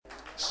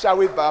Shall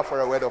we bow for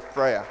a word of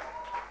prayer?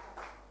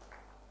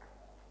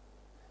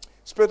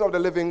 Spirit of the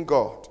living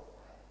God,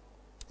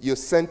 you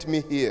sent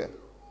me here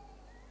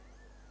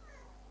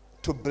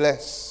to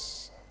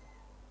bless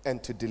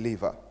and to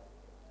deliver.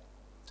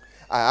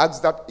 I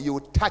ask that you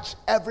touch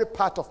every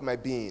part of my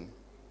being.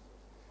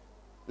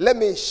 Let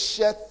me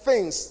share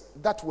things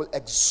that will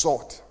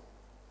exhort,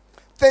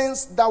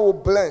 things that will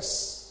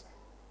bless,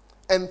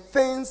 and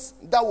things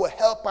that will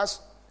help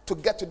us to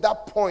get to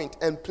that point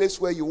and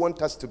place where you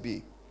want us to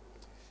be.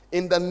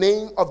 In the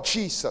name of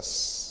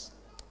Jesus,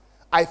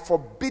 I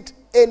forbid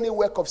any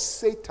work of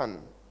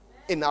Satan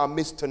in our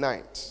midst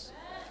tonight.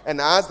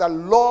 And I ask that,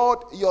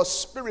 Lord, your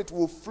spirit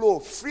will flow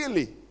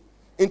freely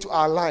into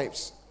our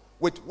lives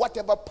with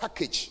whatever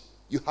package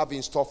you have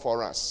in store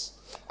for us.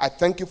 I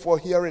thank you for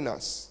hearing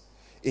us.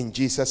 In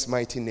Jesus'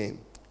 mighty name,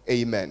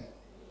 amen.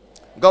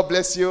 God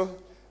bless you.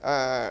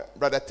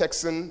 Brother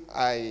Texan,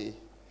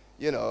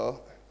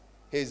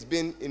 he's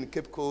been in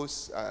Cape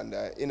Coast and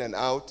in and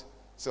out.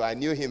 So I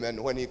knew him,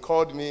 and when he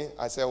called me,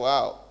 I said,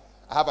 wow,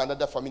 I have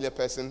another familiar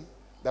person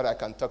that I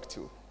can talk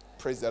to.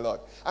 Praise the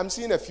Lord. I'm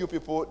seeing a few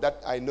people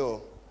that I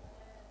know.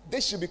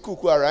 This should be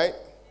Kukua, right?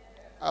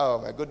 Oh,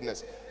 my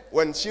goodness.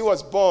 When she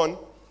was born,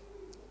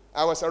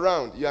 I was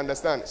around, you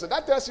understand? So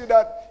that tells you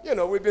that,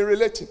 we've been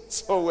relating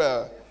so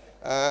well.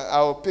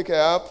 I'll pick her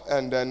up,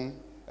 and then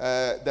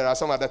there are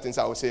some other things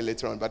I will say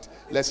later on, but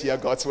let's hear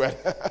God's word.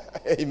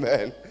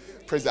 Amen.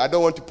 Praise God. I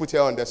don't want to put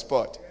her on the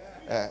spot.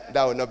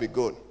 That will not be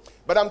good.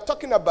 But I'm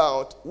talking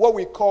about what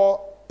we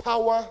call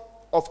power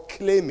of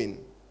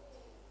claiming.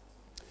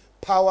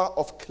 Power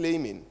of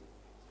claiming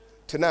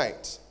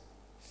tonight.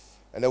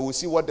 And then we'll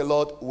see what the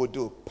Lord will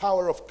do.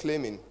 Power of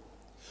claiming.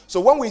 So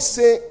when we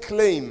say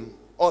claim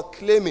or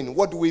claiming,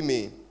 what do we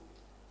mean?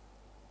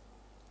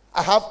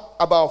 I have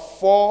about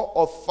 4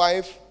 or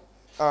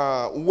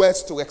 5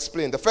 words to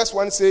explain. The first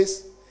one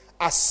says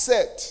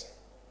assert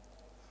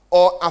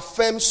or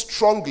affirm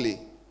strongly,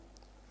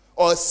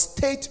 or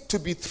state to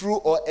be true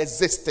or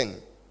existing.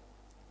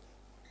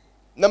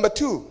 Number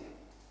 2,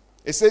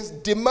 it says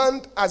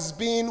demand as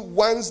being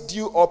one's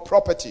due or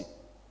property.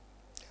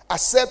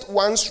 Assert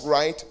one's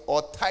right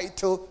or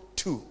title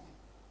to.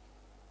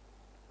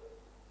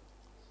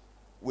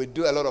 We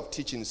do a lot of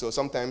teaching, so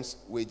sometimes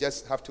we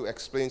just have to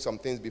explain some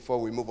things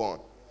before we move on.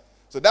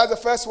 So that's the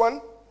first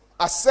one.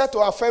 Assert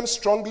or affirm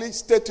strongly,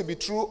 state to be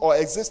true or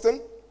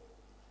existing.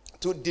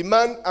 To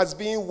demand as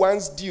being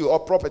one's due or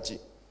property.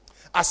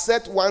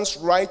 Assert one's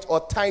right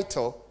or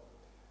title.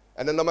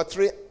 And then number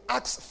 3,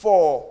 ask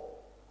for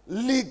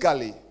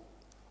legally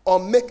or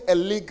make a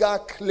legal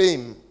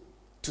claim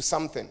to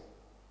something.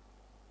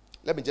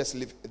 Let me just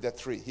leave the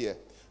 3 here.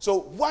 So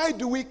why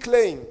do we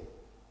claim?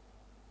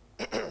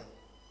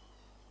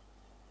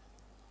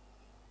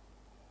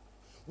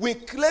 We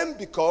claim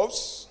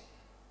because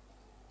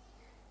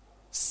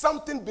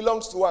something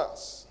belongs to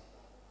us,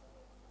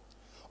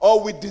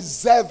 or we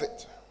deserve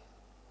it,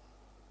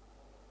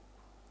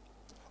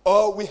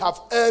 or we have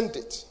earned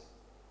it,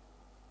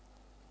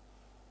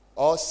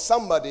 or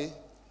somebody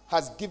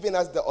has given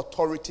us the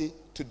authority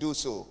to do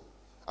so.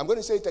 I'm going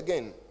to say it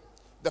again.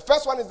 The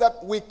first one is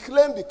that we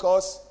claim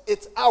because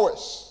it's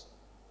ours.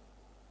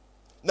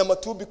 Number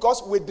 2,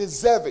 because we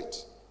deserve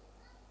it.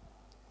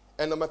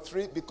 And number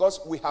 3, because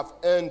we have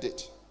earned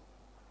it.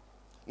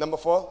 Number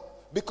 4,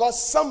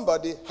 because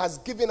somebody has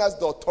given us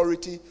the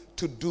authority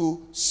to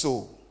do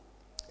so.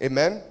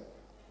 Amen?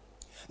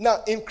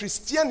 Now, in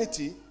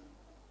Christianity,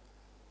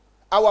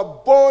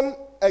 our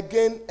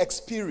born-again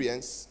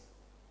experience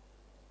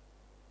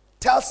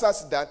tells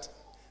us that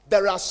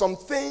there are some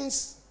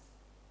things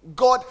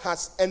God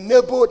has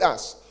enabled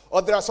us,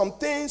 or there are some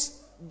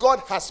things God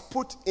has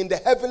put in the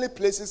heavenly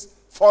places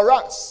for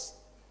us.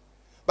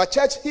 But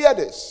church, hear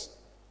this.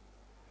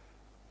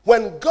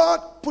 When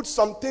God puts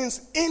some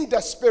things in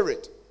the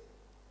spirit,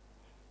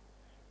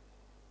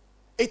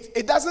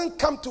 it doesn't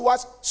come to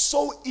us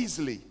so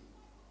easily.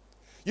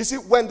 You see,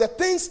 when the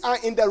things are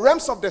in the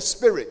realms of the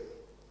spirit,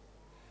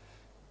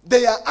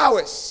 they are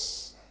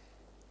ours.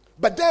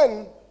 But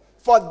then,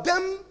 for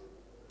them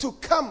to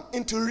come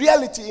into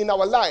reality in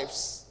our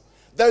lives,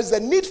 there is a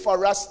need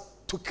for us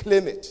to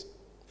claim it.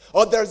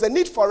 Or there is a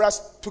need for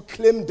us to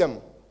claim them.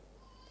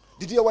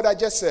 Did you hear what I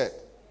just said?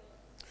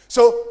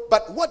 So,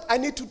 but what I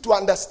need to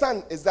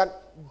understand is that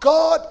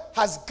God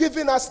has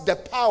given us the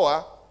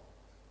power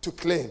to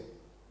claim.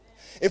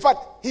 In fact,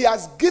 he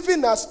has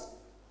given us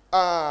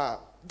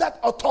that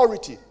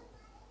authority,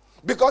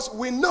 because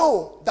we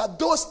know that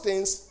those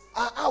things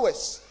are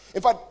ours.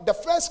 In fact, the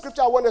first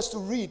scripture I want us to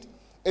read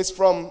is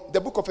from the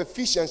book of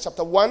Ephesians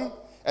chapter 1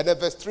 and then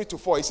verse 3 to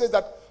 4. It says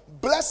that,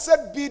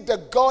 blessed be the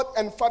God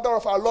and Father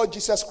of our Lord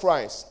Jesus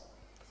Christ,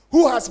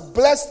 who has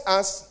blessed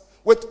us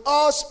with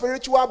all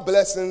spiritual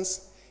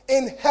blessings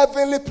in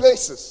heavenly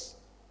places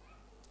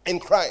in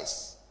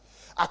Christ,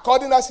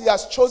 according as he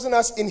has chosen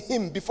us in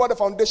him before the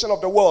foundation of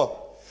the world,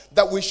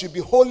 that we should be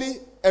holy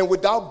and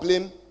without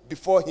blame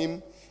before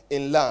him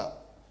in love.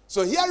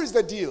 So here is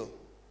the deal.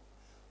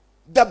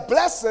 The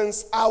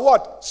blessings are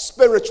what?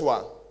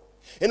 Spiritual.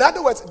 In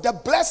other words, the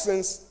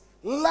blessings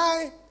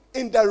lie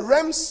in the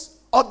realms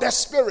of the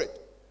spirit.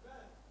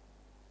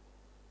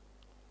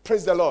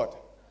 Praise the Lord.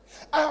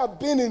 I have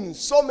been in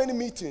so many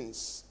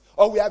meetings,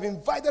 or we have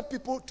invited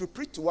people to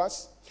preach to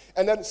us,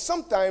 and then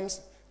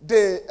sometimes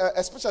they,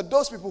 especially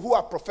those people who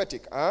are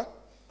prophetic,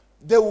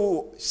 they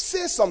will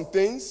say some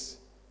things,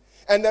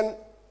 and then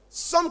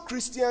some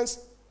Christians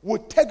will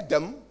take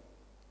them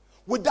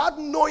without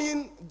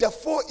knowing the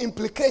full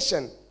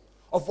implication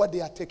of what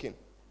they are taking.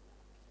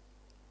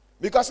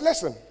 Because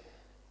listen,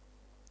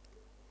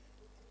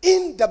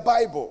 in the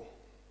Bible,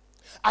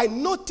 I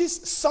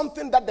noticed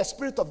something that the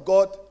Spirit of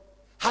God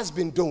has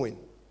been doing.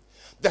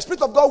 The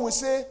Spirit of God will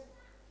say,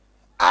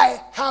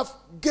 I have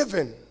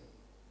given.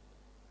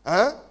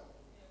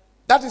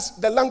 That is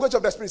the language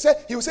of the Spirit.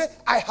 He will say,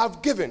 I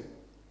have given.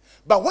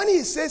 But when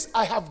he says,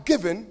 I have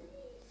given,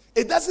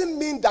 it doesn't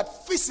mean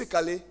that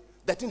physically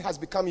the thing has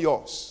become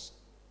yours.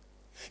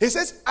 He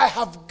says, I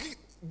have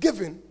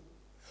given.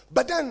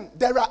 But then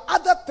there are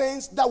other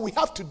things that we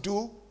have to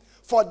do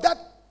for that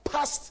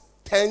past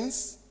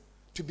tense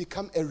to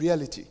become a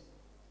reality.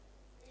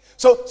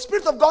 So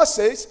Spirit of God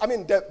says,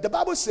 the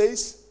Bible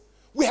says,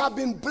 we have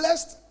been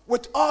blessed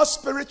with all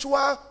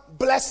spiritual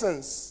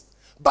blessings,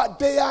 but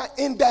they are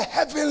in the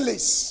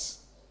heavenlies.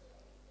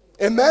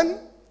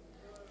 Amen?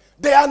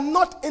 They are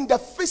not in the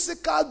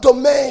physical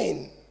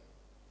domain.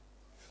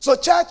 So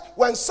church,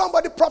 when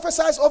somebody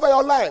prophesies over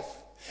your life,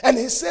 and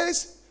he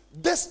says,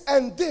 this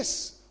and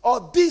this,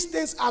 or these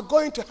things are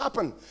going to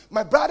happen,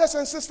 my brothers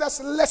and sisters,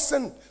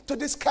 listen to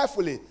this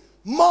carefully.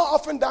 More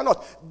often than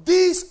not,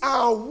 these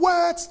are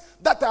words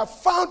that are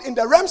found in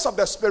the realms of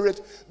the spirit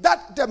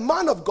that the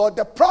man of God,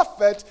 the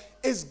prophet,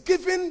 is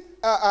given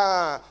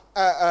a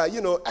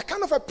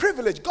kind of a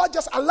privilege. God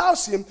just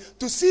allows him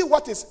to see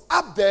what is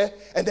up there,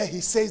 and then he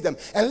says them.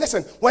 And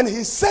listen, when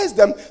he says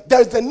them,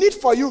 there is the need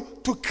for you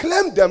to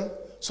claim them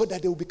so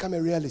that they will become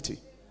a reality.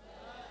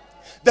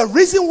 The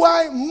reason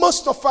why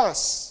most of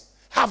us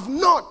have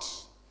not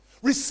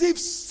received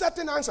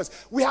certain answers,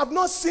 we have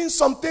not seen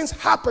some things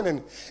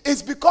happening,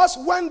 is because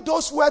when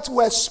those words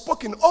were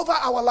spoken over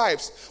our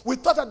lives, we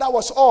thought that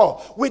was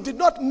all. We did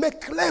not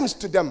make claims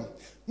to them.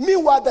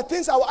 Meanwhile, the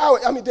things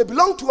are they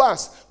belong to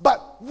us,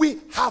 but we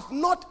have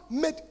not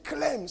made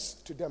claims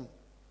to them.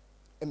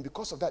 And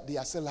because of that, they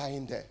are still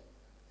lying there.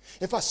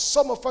 In fact,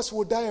 some of us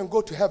will die and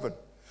go to heaven,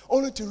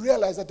 only to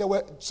realize that there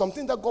were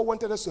something that God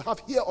wanted us to have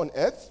here on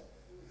earth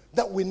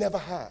that we never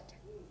had,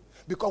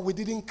 because we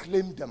didn't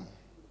claim them.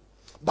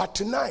 But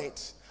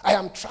tonight, I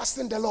am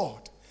trusting the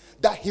Lord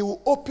that he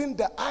will open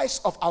the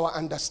eyes of our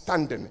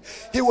understanding.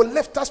 He will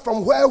lift us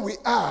from where we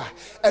are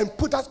and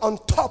put us on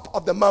top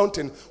of the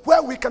mountain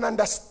where we can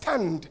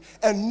understand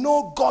and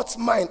know God's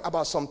mind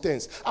about some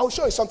things. I will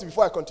show you something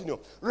before I continue.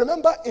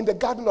 Remember in the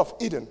Garden of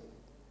Eden,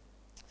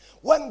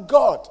 when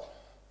God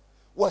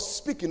was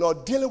speaking or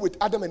dealing with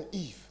Adam and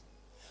Eve,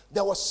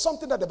 there was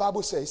something that the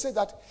Bible says. It says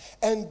that,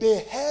 and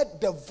they heard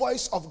the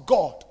voice of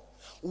God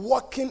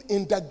walking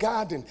in the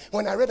garden.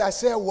 When I read, I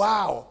said,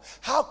 wow,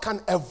 how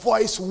can a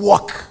voice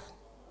walk?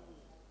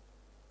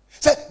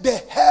 Said they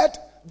heard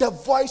the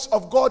voice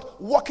of God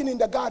walking in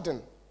the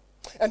garden.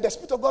 And the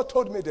Spirit of God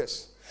told me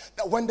this,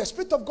 that when the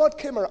Spirit of God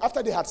came around,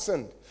 after they had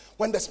sinned,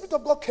 when the Spirit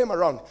of God came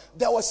around,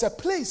 there was a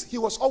place he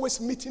was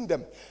always meeting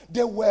them.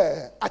 They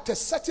were at a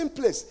certain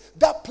place,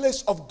 that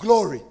place of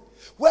glory,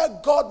 where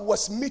God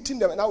was meeting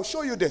them. And I will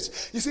show you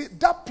this. You see,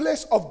 that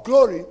place of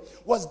glory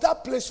was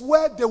that place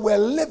where they were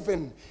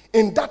living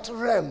in that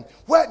realm,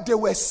 where they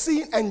were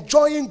seeing,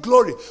 enjoying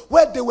glory,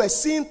 where they were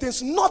seeing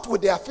things not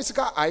with their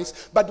physical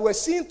eyes, but they were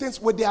seeing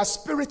things with their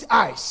spirit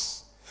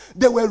eyes.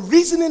 They were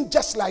reasoning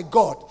just like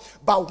God.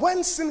 But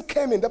when sin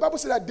came in, the Bible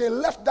said that they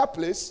left that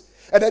place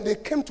and then they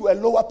came to a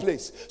lower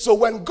place. So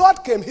when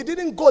God came, he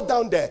didn't go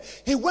down there.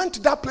 He went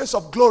to that place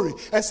of glory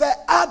and said,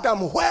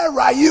 Adam, where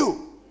are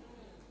you?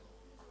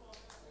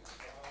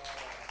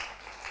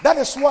 That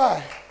is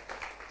why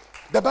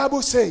the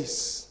Bible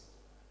says,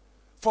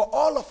 for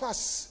all of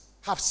us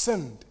have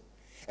sinned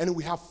and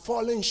we have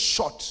fallen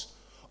short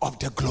of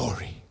the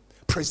glory.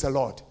 Praise the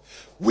Lord.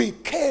 We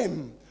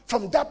came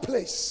from that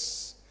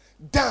place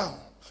down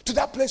to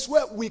that place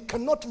where we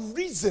cannot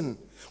reason.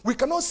 We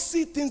cannot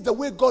see things the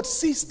way God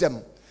sees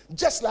them,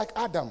 just like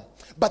Adam.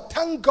 But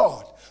thank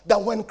God that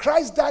when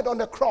Christ died on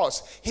the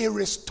cross, he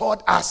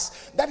restored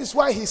us. That is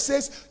why he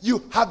says,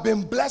 you have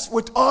been blessed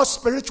with all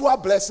spiritual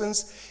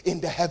blessings in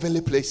the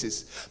heavenly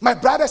places. My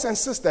brothers and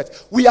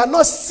sisters, we are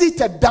not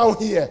seated down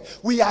here.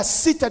 We are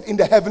seated in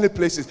the heavenly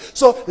places.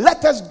 So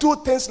let us do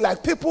things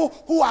like people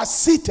who are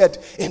seated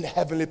in the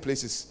heavenly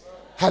places.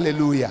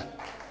 Hallelujah.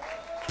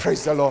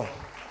 Praise the Lord.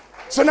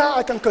 So now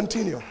I can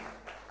continue.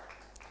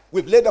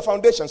 We've laid the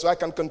foundation, so I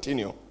can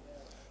continue.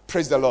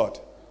 Praise the Lord.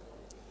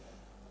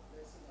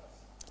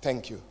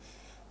 Thank you.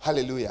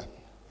 Hallelujah.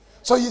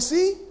 So you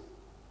see,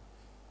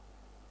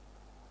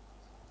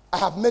 I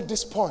have made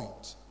this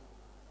point.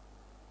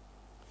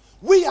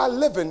 We are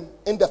living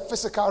in the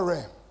physical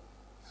realm.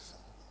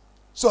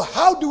 So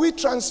how do we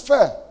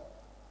transfer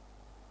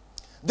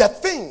the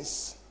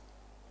things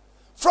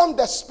from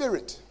the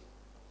spirit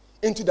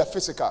into the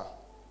physical?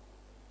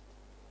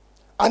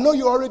 I know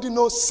you already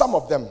know some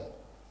of them,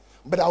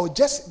 but I will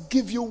just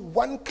give you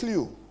one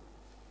clue,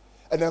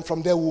 and then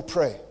from there we'll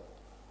pray.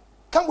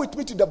 Come with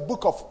me to the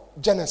book of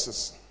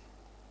Genesis,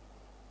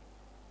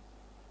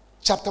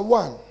 chapter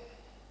 1,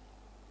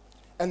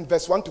 and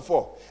verse 1 to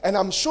 4. And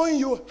I'm showing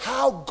you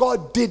how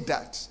God did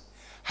that,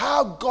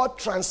 how God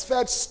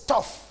transferred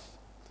stuff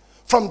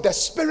from the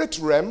spirit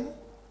realm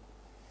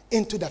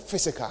into the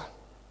physical,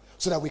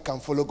 so that we can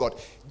follow God.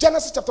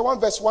 Genesis chapter 1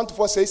 verse 1 to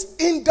 4 says,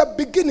 in the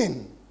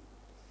beginning,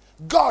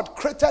 God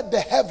created the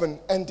heaven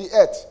and the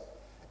earth.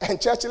 And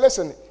church,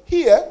 listen,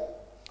 here,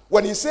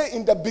 when you say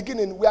in the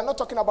beginning, we are not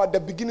talking about the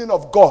beginning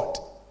of God.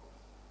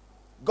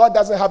 God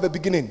doesn't have a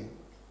beginning.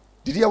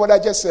 Did you hear what I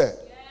just said?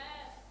 Yes.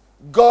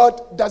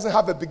 God doesn't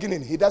have a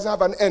beginning. He doesn't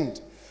have an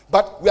end.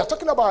 But we are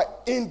talking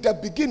about in the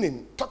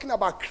beginning, talking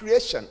about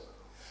creation.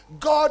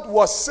 God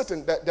was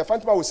sitting, the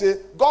Phantom will say,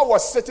 God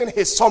was sitting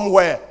here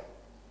somewhere.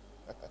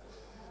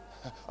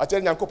 I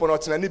tell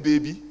you,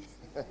 baby.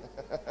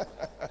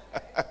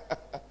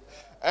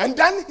 And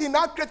then he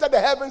now created the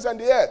heavens and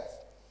the earth.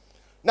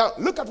 Now,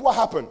 look at what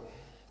happened.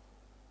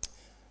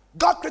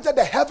 God created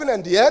the heaven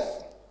and the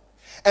earth,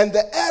 and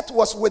the earth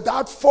was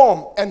without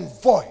form and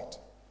void.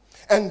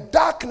 And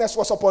darkness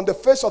was upon the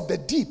face of the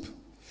deep.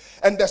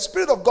 And the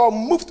Spirit of God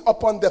moved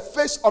upon the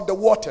face of the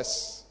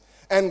waters.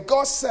 And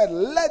God said,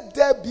 let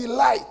there be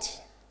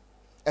light.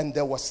 And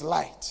there was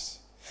light.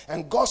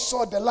 And God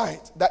saw the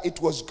light, that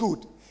it was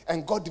good.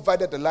 And God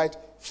divided the light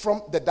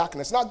from the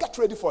darkness. Now get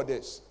ready for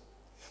this.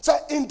 So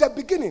in the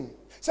beginning,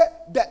 so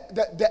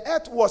the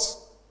earth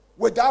was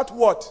without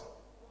what?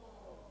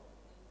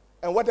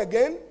 And what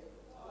again?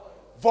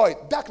 Void,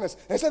 darkness.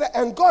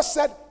 And God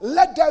said,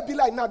 let there be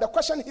light. Now the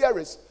question here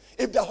is,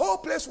 if the whole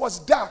place was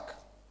dark,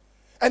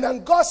 and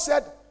then God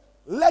said,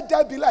 let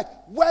there be light,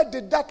 where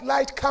did that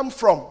light come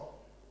from?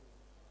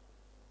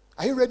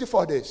 Are you ready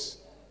for this?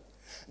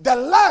 The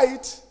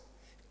light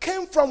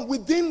came from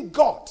within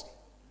God,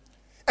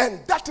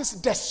 and that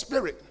is the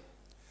Spirit.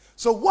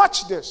 So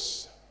watch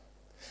this.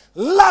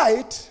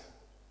 Light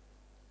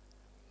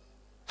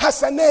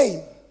has a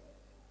name.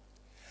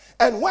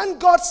 And when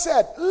God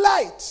said,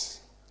 light,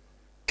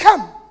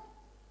 come,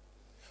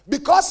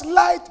 because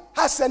light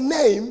has a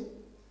name,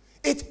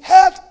 it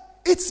heard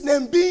its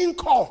name being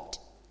called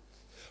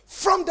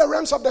from the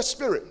realms of the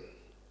Spirit.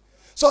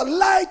 So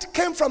light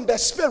came from the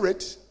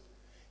Spirit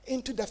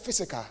into the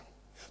physical.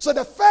 So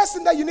the first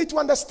thing that you need to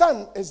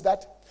understand is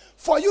that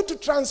for you to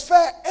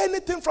transfer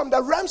anything from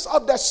the realms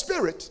of the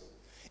Spirit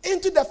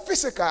into the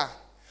physical,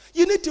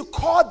 you need to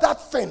call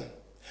that thing.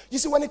 You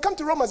see, when it comes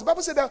to Romans, the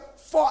Bible said that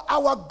for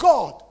our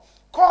God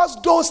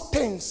calls those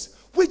things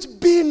which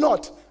be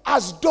not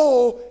as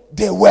though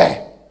they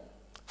were.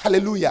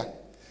 Hallelujah.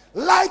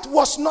 Light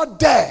was not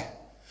there,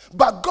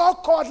 but God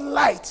called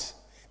light,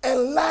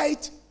 and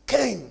light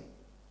came.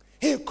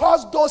 He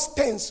calls those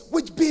things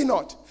which be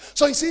not.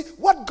 So you see,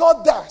 what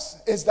God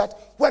does is that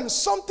when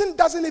something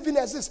doesn't even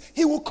exist,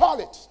 he will call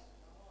it.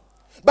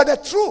 But the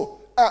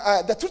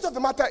truth of the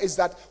matter is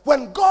that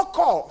when God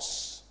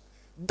calls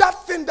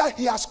that thing that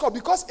he has called,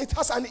 because it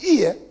has an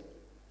ear,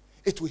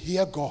 it will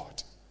hear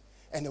God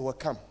and it will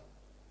come.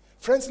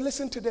 Friends,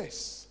 listen to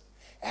this.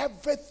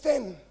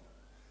 Everything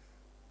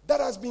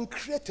that has been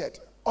created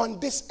on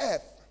this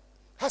earth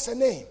has a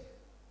name.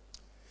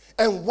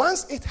 And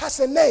once it has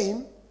a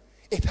name,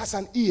 it has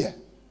an ear.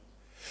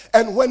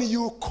 And when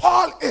you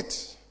call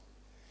it,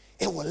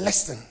 it will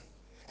listen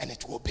and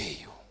it will obey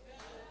you.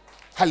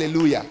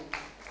 Hallelujah.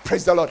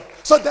 Praise the Lord.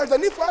 So there's a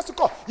need for us to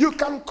call. You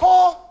can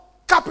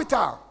call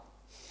capital.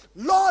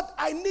 Lord,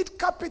 I need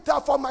capital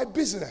for my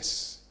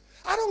business.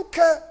 I don't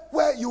care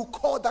where you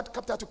call that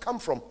capital to come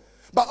from.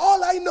 But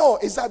all I know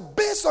is that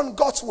based on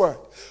God's word,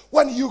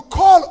 when you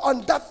call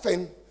on that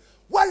thing,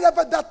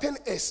 wherever that thing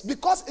is,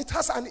 because it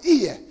has an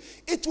ear,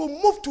 it will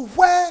move to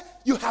where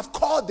you have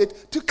called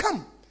it to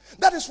come.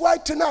 That is why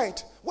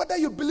tonight, whether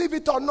you believe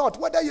it or not,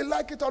 whether you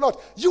like it or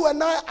not, you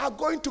and I are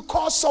going to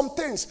call some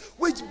things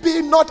which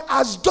be not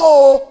as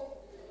though,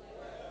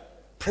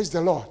 praise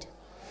the Lord,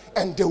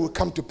 and they will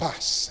come to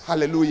pass.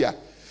 Hallelujah.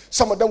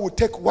 Some of them will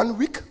take 1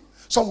 week,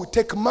 some will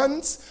take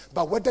months,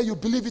 but whether you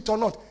believe it or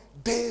not,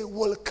 they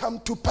will come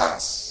to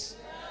pass.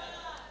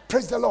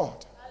 Praise the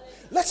Lord.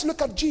 Let's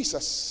look at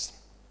Jesus.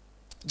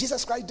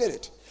 Jesus Christ did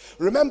it.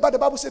 Remember, the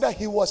Bible said that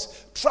he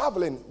was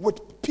traveling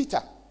with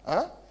Peter.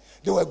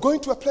 They were going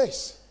to a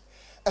place.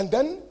 And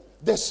then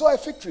they saw a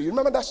fig tree. You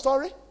remember that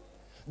story?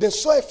 They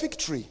saw a fig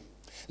tree.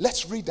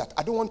 Let's read that.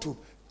 I don't want to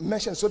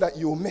mention so that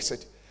you'll miss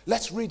it.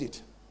 Let's read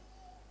it.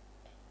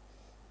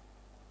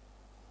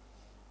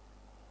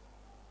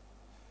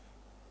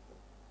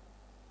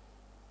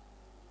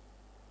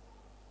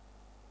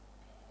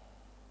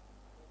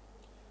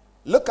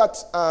 Look at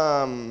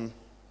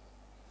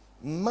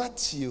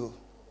Matthew.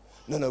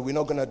 No, we're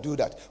not going to do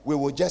that. We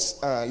will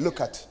just look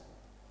at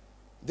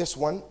this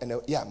one.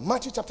 And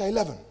Matthew chapter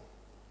 11.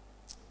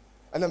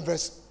 And then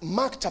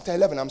Mark chapter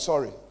 11,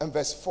 and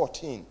verse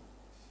 14.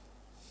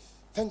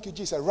 Thank you,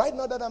 Jesus. Right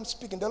now that I'm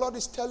speaking, the Lord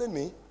is telling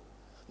me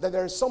that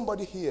there is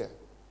somebody here.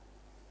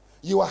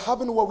 You are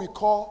having what we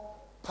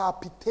call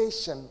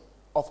palpitation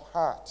of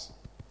heart.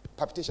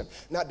 Palpitation.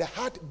 Now, the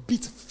heart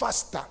beats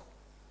faster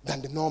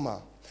than the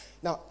normal.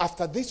 Now,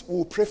 after this, we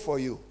will pray for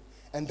you,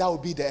 and that will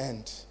be the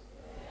end.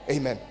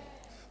 Amen.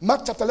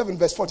 Mark chapter 11,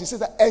 verse 40 says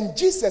that, and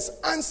Jesus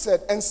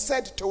answered and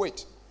said to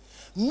it,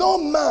 no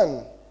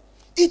man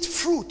eat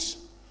fruit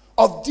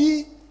of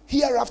thee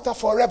hereafter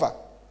forever.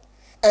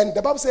 And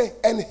the Bible says,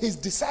 and his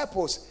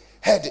disciples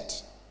heard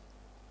it.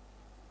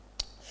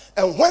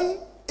 And when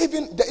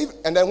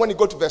and then when you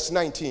go to verse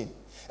 19,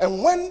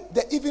 and when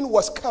the evening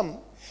was come,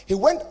 he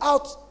went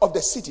out of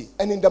the city,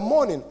 and in the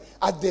morning,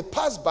 as they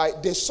passed by,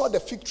 they saw the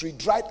fig tree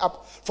dried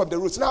up from the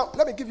roots. Now,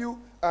 let me give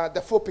you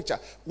the full picture.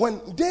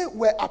 When they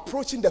were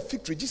approaching the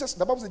fig tree, the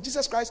Bible says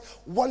Jesus Christ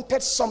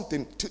wanted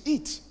something to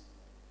eat.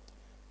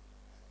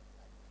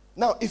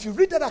 Now, if you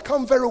read that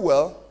account very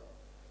well,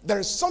 there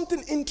is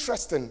something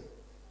interesting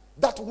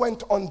that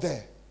went on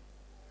there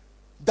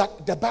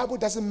that the Bible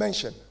doesn't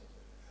mention,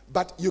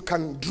 but you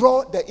can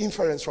draw the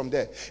inference from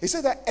there. It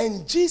says that,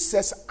 and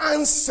Jesus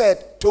answered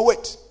to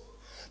it.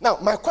 Now,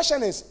 my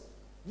question is,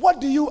 what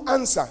do you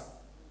answer?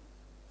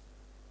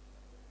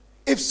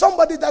 If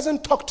somebody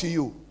doesn't talk to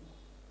you,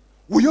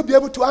 will you be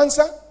able to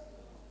answer?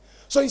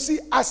 So you see,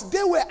 as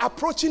they were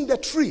approaching the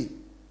tree,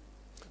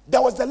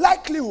 there was the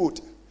likelihood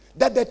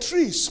that the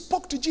tree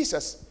spoke to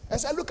Jesus and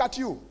said, look at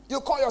you, you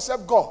call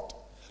yourself God.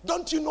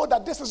 Don't you know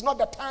that this is not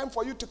the time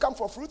for you to come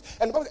for fruit?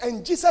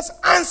 And Jesus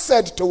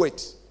answered to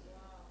it.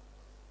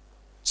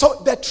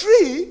 So the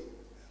tree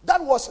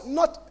that was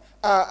not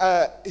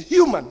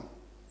human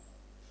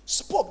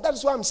spoke. That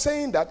is why I'm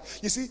saying that,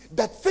 you see,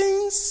 the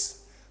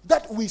things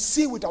that we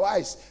see with our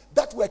eyes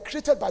that were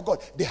created by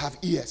God, they have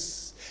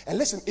ears. And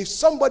listen, if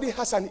somebody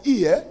has an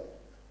ear,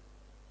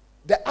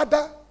 the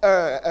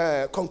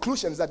other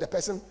conclusion is that the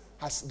person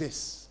has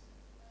this.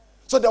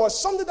 So there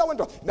was something that went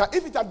on. Now,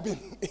 if it had been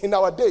in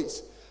our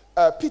days,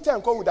 Peter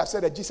and Co would have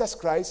said that Jesus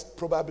Christ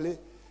probably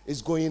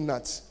is going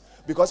nuts.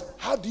 Because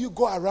how do you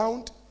go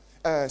around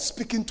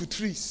speaking to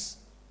trees?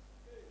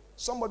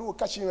 Somebody will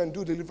catch him and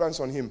do deliverance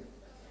on him.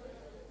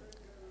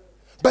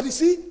 But you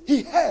see,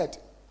 he heard.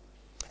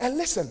 And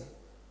listen,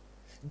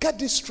 get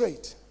this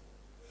straight.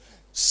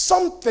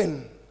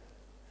 Something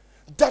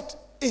that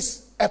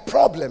is a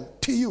problem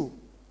to you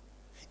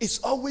is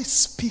always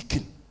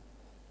speaking.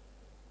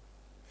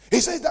 He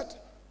says that,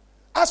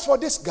 as for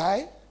this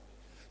guy,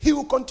 he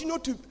will continue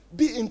to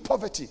be in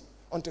poverty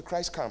until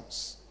Christ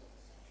comes.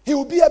 He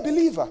will be a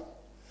believer,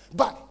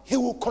 but he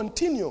will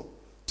continue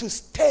to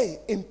stay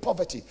in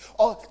poverty.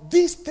 Or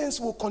these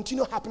things will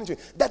continue happening to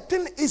him. That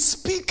thing is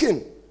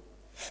speaking.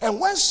 And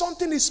when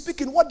something is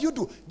speaking, what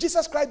do?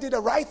 Jesus Christ did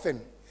the right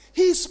thing.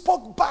 He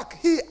spoke back.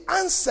 He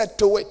answered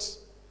to it.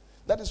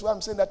 That is why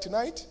I'm saying that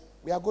tonight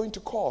we are going to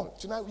call.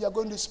 Tonight we are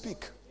going to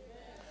speak.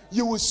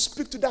 You will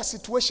speak to that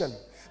situation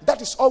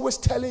that is always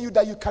telling you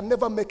that you can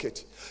never make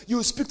it. You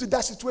will speak to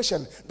that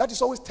situation that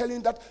is always telling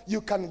you that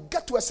you can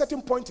get to a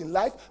certain point in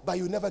life, but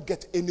you never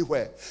get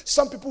anywhere.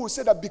 Some people will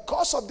say that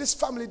because of this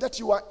family that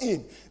you are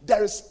in,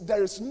 there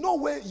is no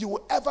way you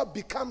will ever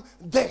become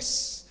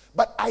this.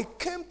 But I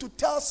came to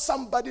tell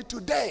somebody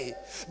today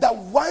that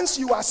once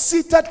you are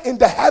seated in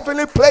the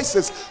heavenly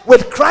places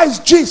with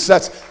Christ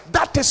Jesus,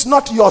 that is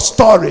not your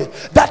story.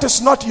 That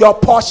is not your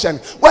portion.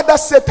 Whether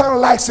Satan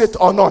likes it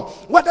or not,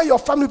 whether your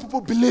family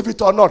people believe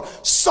it or not,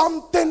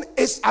 something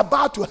is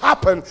about to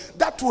happen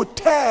that will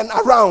turn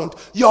around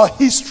your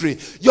history.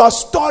 Your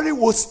story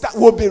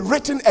will be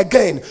written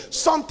again.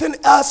 Something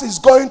else is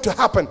going to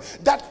happen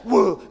that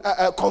will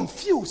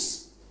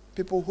confuse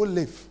people who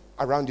live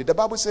around you. The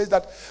Bible says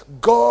that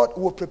God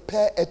will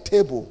prepare a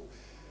table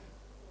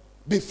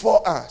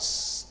before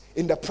us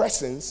in the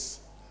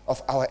presence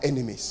of our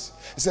enemies.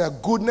 He said,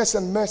 goodness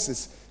and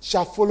mercies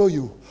shall follow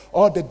you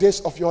all the days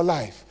of your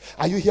life.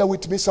 Are you here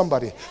with me,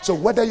 somebody? So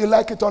whether you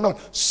like it or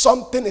not,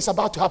 something is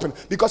about to happen.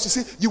 Because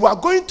you see, you are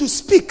going to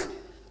speak.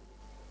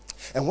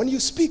 And when you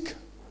speak,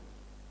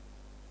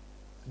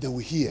 they will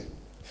hear.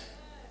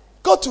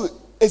 Go to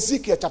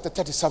Ezekiel chapter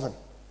 37.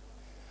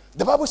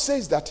 The Bible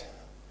says that,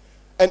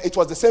 and it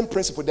was the same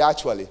principle there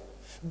actually.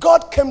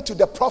 God came to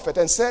the prophet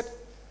and said,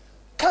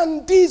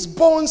 can these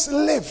bones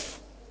live?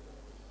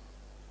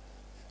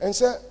 And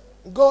said,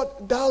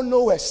 God, thou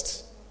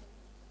knowest.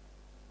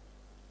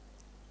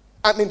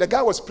 I mean, the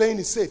guy was playing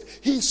it safe.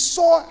 He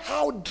saw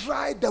how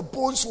dry the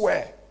bones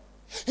were.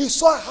 He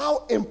saw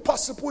how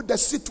impossible the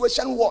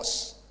situation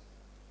was.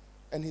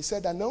 And he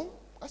said that, no,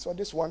 as for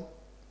this one,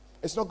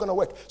 it's not going to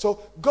work.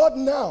 So God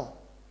now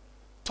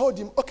told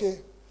him, okay,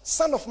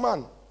 son of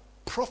man,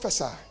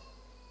 prophesy.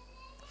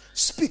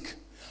 Speak.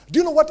 Do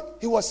you know what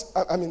he was,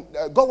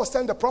 God was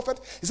telling the prophet?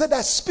 He said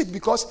that speak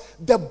because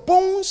the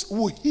bones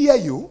will hear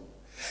you.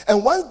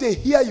 And once they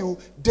hear you,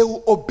 they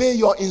will obey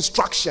your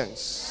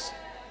instructions.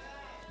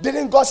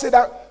 Didn't God say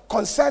that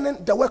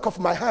concerning the work of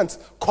my hands,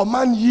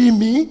 command ye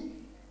me?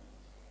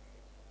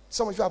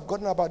 Some of you have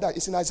gotten about that.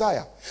 It's in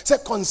Isaiah. It said,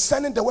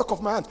 concerning the work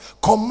of my hands,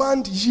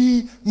 command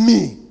ye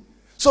me.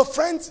 So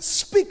friends,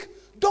 speak.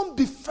 don't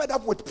be fed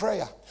up with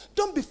prayer.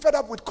 Don't be fed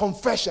up with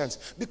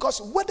confessions.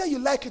 Because whether you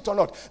like it or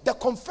not, the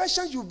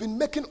confessions you've been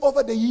making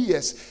over the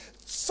years,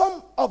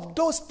 some of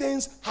those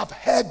things have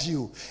hurt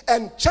you.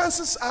 And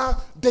chances are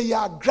they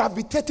are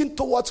gravitating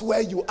towards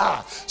where you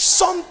are.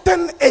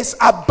 Something is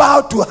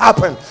about to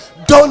happen.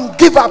 Don't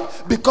give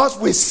up, because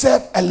we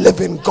serve a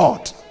living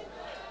God.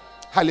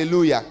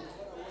 Hallelujah.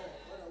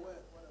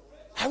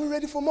 Are we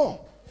ready for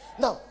more?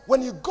 Now,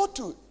 when you go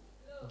to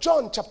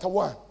John chapter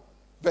 1,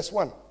 verse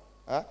 1,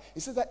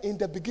 it says that in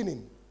the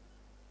beginning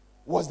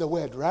was the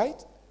Word, right?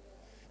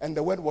 And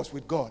the Word was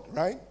with God,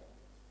 right?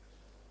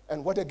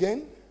 And what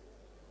again?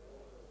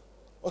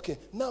 Okay,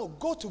 now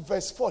go to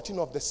verse 14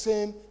 of the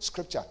same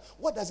scripture.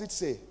 What does it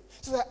say? It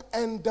says that,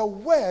 and the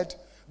Word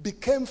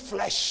became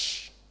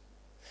flesh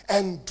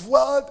and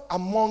dwelled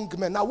among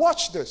men. Now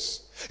watch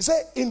this. It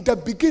says, in the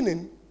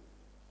beginning,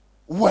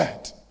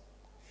 Word.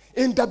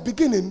 In the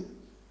beginning,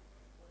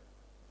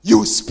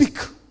 you speak.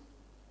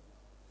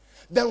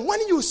 Then when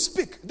you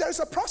speak, there is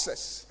a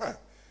process.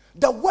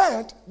 The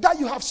word that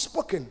you have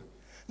spoken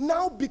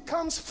now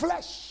becomes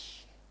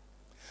flesh,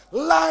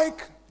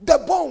 like the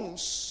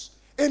bones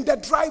in the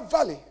dry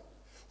valley.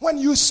 When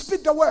you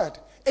speak the word,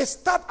 it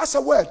starts as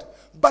a word,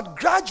 but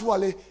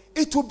gradually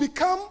it will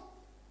become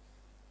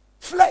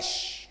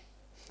flesh.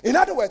 In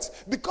other words,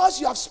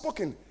 because you have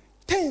spoken,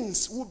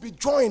 things will be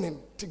joining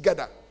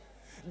together.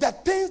 The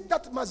things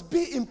that must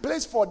be in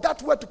place for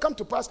that word to come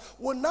to pass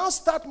will now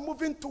start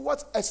moving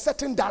towards a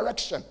certain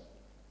direction.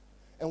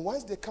 And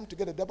once they come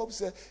together, the Bible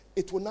says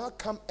it will now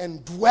come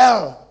and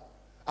dwell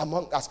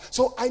among us.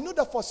 So I know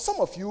that for some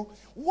of you,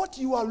 what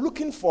you are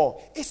looking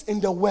for is in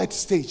the word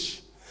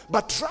stage.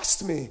 But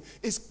trust me,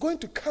 it's going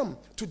to come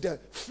to the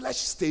flesh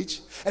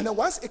stage. And then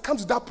once it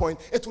comes to that point,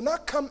 it will now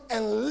come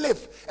and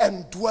live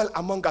and dwell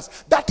among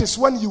us. That is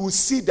when you will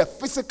see the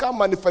physical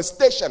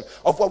manifestation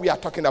of what we are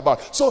talking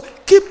about. So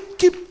keep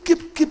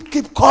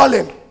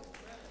calling.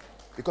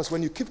 Because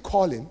when you keep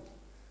calling,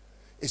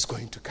 it's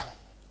going to come.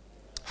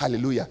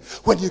 Hallelujah.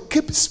 When you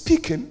keep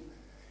speaking,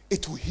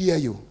 it will hear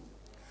you.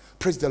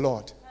 Praise the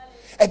Lord.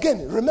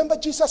 Again, remember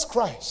Jesus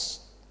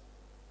Christ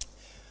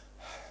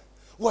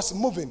was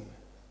moving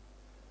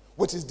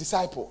with his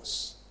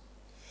disciples.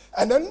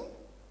 And then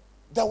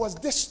there was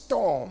this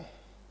storm.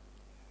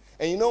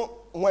 And you know,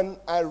 when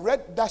I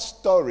read that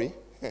story,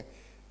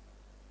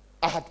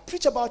 I had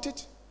preached about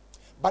it,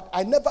 but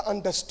I never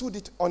understood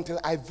it until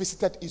I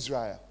visited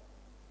Israel.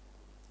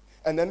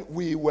 And then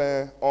we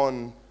were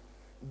on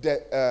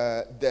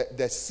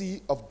the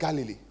Sea of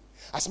Galilee.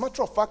 As a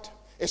matter of fact,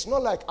 it's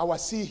not like our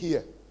sea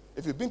here.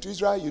 If you've been to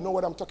Israel, you know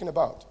what I'm talking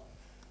about.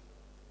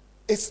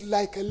 It's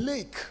like a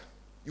lake.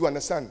 You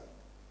understand?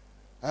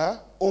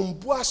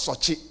 Ombua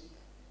Sochi.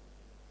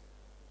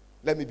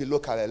 Let me be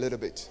local a little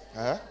bit.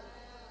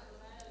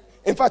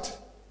 In fact,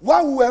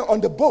 while we were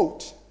on the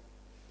boat,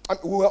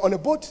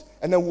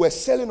 and then we were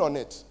sailing on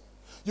it.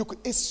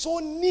 It's so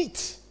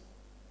neat.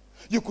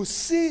 You could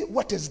see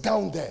what is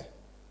down there.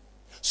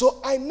 So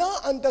I now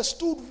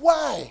understood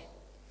why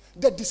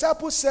the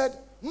disciples said,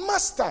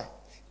 Master,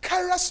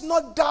 carest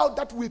not thou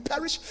that we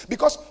perish?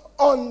 Because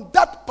on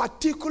that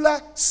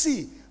particular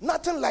sea,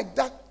 nothing like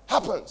that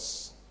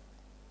happens.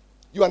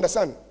 You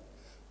understand?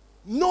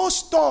 No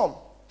storm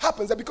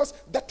happens there because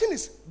the thing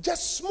is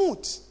just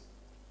smooth.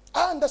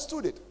 I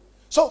understood it.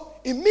 So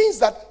it means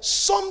that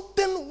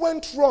something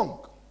went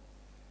wrong.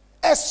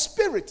 A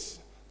spirit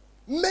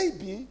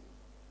maybe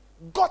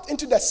got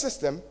into the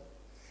system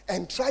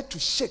and tried to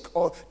shake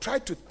or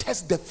tried to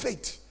test the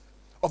faith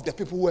of the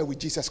people who were with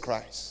Jesus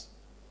Christ.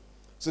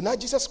 So now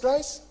Jesus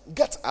Christ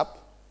gets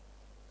up.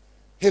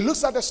 He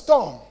looks at the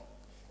storm.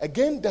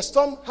 Again, the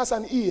storm has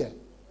an ear.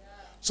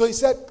 So he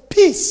said,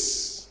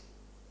 peace,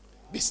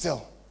 be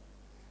still.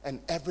 And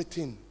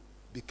everything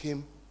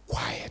became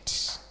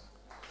quiet.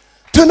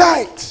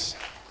 Tonight,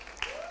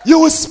 you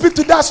will speak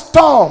to that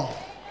storm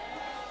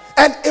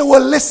and it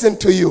will listen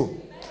to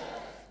you.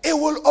 It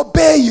will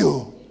obey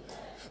you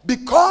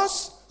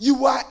because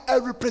you are a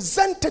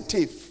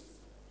representative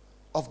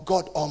of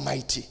God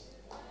Almighty.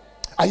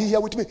 Are you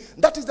here with me?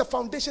 That is the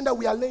foundation that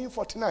we are laying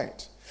for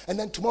tonight. And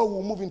then tomorrow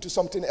we'll move into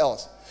something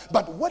else.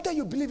 But whether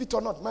you believe it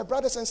or not, my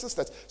brothers and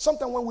sisters,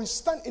 sometimes when we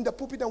stand in the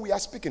pulpit and we are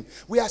speaking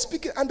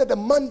under the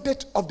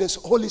mandate of the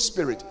Holy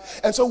Spirit.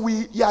 And so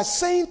we are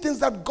saying things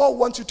that God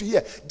wants you to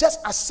hear.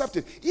 Just accept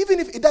it. Even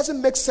if it doesn't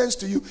make sense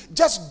to you,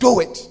 just do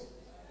it.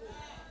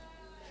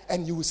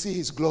 And you will see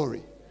his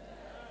glory.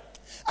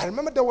 I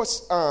remember there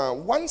was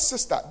one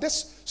sister.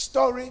 This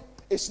story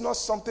is not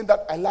something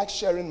that I like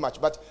sharing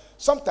much, but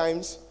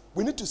sometimes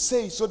we need to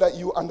say so that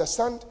you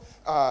understand,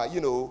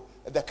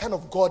 the kind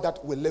of God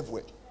that we live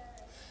with.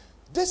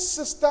 This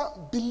sister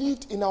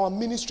believed in our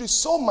ministry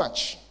so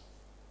much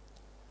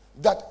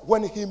that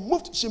when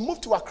she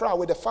moved to Accra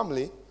with the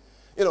family.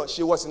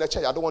 She was in a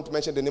church. I don't want to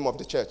mention the name of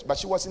the church, but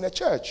she was in a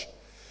church.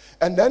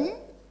 And then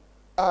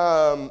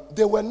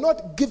they were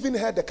not giving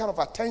her the kind of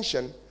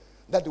attention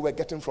that they were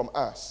getting from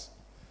us.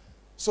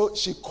 So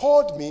she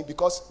called me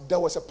because there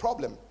was a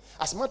problem.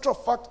 As a matter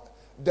of fact,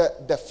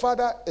 the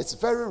father is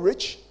very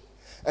rich,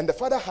 And the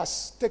father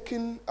has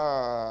taken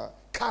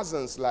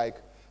cousins, like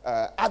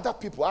other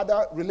people,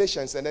 other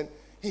relations, and then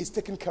he's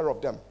taking care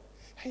of them.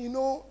 And you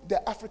know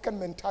the African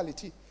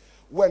mentality,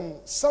 when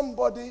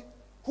somebody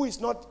who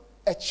is not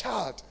a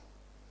child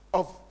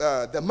of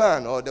the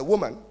man or the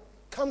woman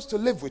comes to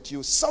live with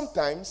you,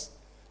 sometimes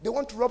they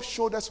want to rub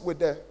shoulders with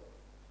the,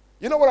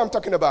 you know what I'm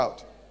talking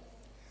about?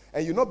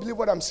 And you don't believe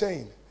what I'm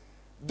saying.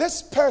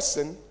 This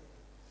person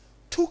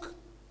took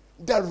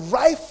the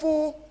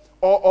rightful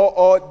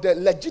or the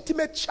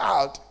legitimate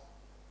child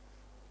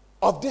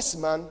of this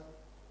man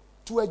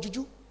to a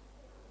juju.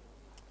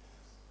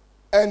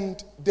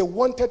 And they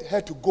wanted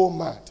her to go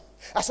mad.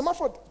 As a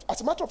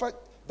matter of fact,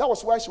 that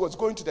was why she was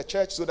going to the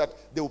church, so that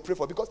they would pray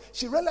for her, because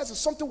she realized that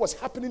something was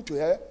happening to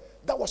her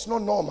that was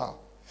not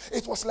normal.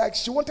 It was like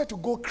she wanted to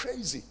go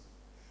crazy.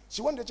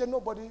 She wanted to tell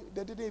nobody,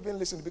 they didn't even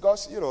listen,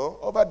 because, you know,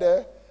 over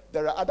there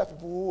are other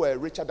people who were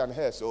richer than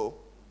her. So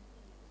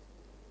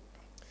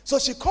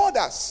she called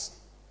us.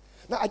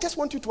 Now, I just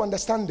want you to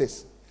understand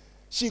this.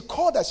 She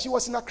called us. She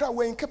was in Accra,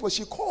 we're in Cape Town.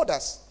 She called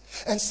us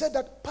and said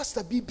that,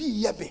 Pastor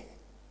BB, Yemi.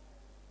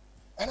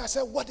 And I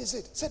said, what is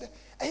it? Said,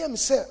 I am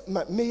say,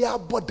 may I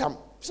bodam?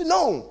 She said,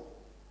 no,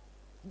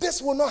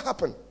 this will not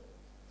happen.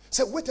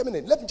 Said, wait a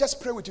minute, let me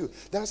just pray with you.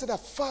 Then I said,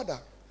 Father,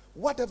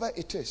 whatever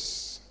it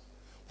is,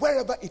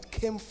 wherever it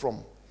came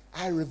from,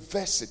 I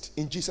reverse it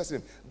in Jesus'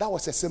 name. That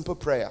was a simple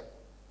prayer.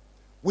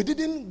 We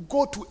didn't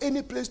go to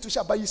any place to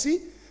shout. But you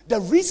see,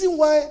 the reason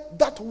why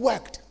that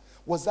worked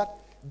was that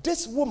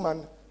this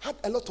woman had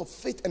a lot of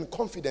faith and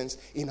confidence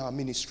in our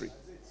ministry.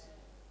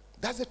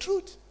 That's the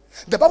truth.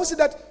 The Bible said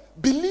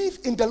that believe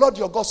in the Lord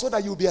your God so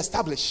that you'll be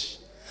established.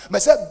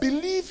 But said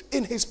believe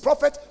in his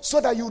prophet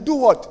so that you do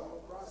what?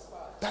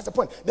 That's the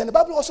point. Then the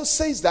Bible also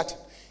says that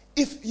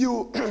if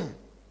you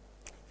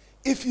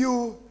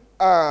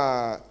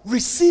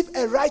receive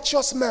a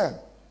righteous man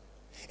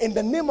in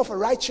the name of a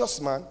righteous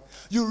man,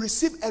 you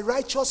receive a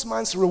righteous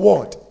man's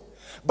reward.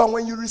 But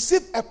when you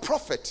receive a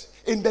prophet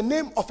in the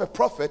name of a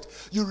prophet,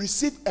 you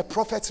receive a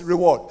prophet's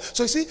reward.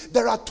 So you see,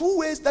 there are two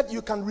ways that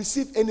you can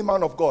receive any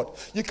man of God.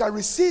 You can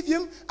receive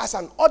him as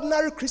an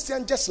ordinary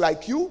Christian just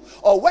like you,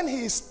 or when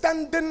he is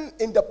standing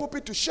in the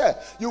pulpit to share,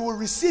 you will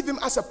receive him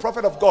as a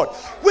prophet of God.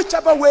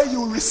 Whichever way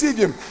you receive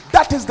him,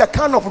 that is the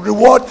kind of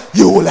reward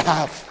you will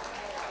have.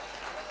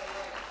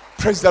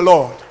 Praise the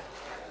Lord.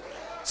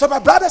 So my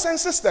brothers and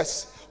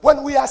sisters,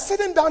 when we are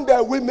sitting down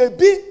there, we may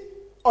be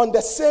on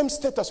the same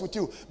status with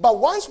you. But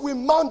once we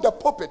mount the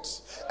pulpit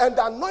and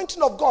the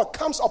anointing of God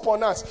comes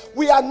upon us,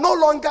 we are no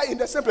longer in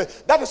the same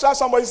place. That is why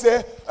somebody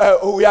say,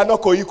 we are not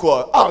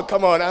co-equal. Oh,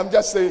 come on, I'm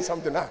just saying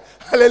something.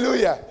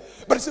 Hallelujah.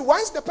 But you see,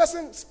 once the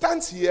person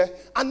stands here,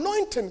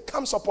 anointing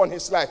comes upon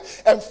his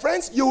life. And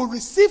friends, you will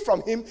receive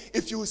from him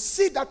if you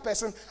see that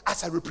person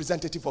as a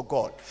representative of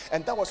God.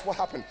 And that was what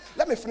happened.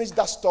 Let me finish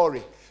that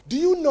story. Do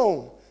you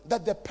know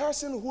that the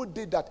person who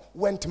did that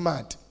went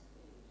mad?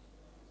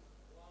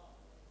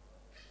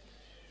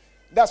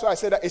 That's why I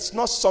said that it's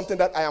not something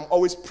that I am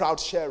always proud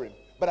sharing.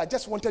 But I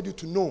just wanted you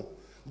to know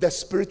the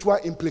spiritual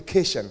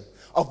implication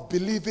of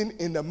believing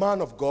in the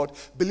man of God,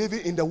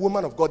 believing in the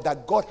woman of God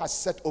that God has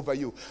set over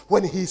you.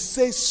 When he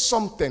says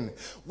something,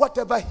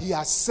 whatever he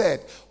has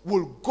said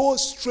will go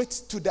straight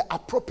to the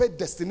appropriate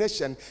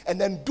destination and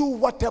then do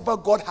whatever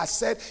God has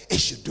said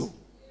it should do.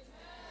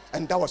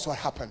 And that was what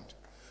happened.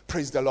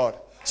 Praise the Lord.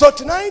 So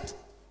tonight,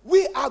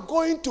 we are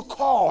going to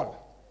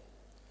call.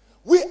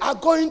 We are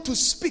going to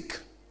speak.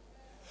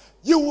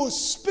 You will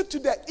speak to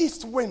the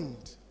east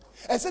wind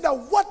and say that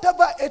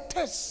whatever it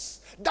is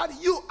that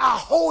you are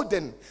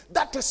holding,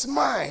 that is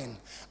mine.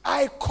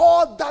 I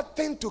call that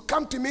thing to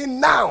come to me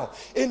now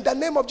in the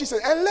name of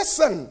Jesus. And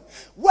listen,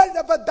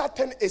 whatever that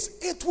thing is,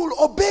 it will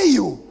obey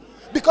you.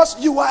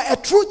 Because you are a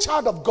true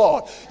child of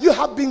God. You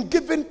have been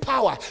given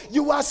power.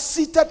 You are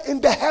seated in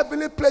the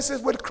heavenly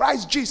places with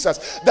Christ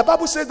Jesus. The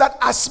Bible says that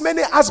as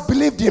many as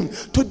believed him,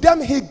 to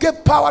them he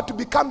gave power to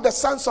become the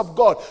sons of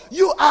God.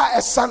 You are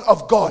a son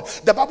of God.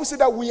 The Bible says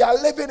that we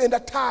are living in a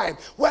time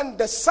when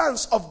the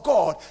sons of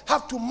God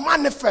have to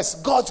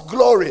manifest God's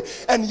glory.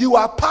 And you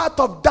are part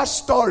of that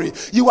story.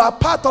 You are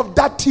part of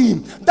that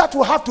team that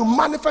will have to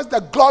manifest the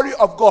glory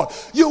of God.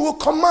 You will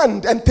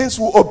command and things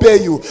will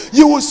obey you.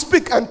 You will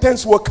speak and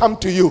things will come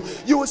to you.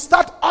 You will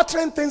start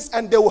uttering things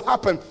and they will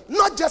happen,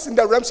 not just in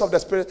the realms of the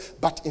spirit,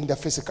 but in the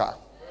physical.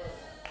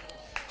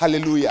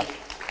 Hallelujah.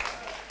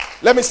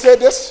 Let me say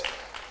this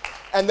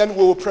and then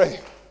we will pray.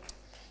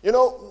 You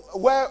know,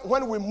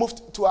 when we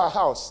moved to our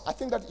house, I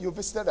think that you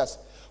visited us.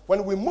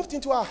 When we moved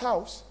into our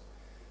house,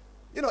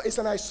 you know, it's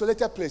an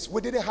isolated place.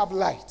 We didn't have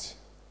light.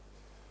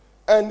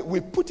 And we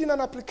put in an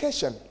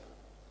application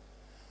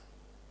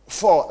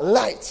for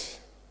light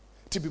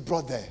to be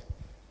brought there.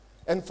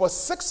 And for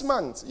 6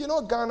 months, you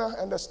know Ghana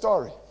and the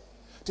story.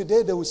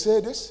 Today they will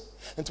say this,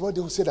 and tomorrow they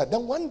will say that.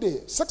 Then one day,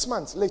 6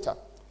 months later,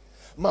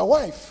 my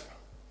wife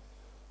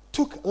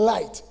took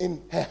light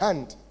in her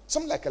hand,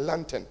 something like a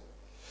lantern.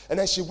 And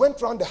then she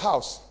went around the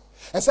house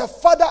and said,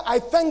 Father, I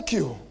thank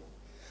you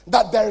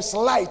that there is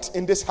light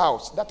in this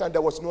house. That time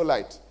there was no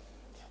light.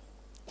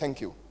 Thank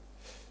you.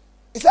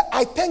 He said,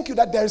 I thank you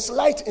that there is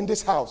light in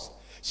this house.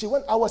 She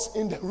went, I was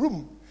in the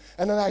room,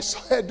 and then I saw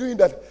her doing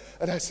that.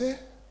 And I said,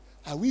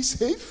 are we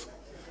safe?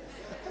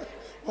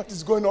 What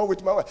is going on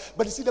with my wife?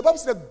 But you see, the Bible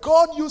says that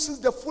God uses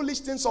the foolish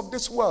things of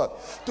this world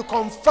to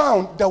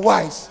confound the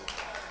wise.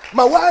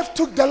 My wife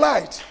took the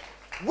light,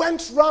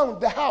 went round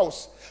the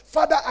house.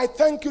 Father, I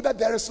thank you that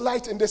there is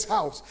light in this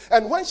house.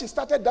 And when she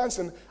started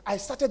dancing, I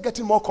started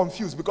getting more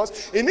confused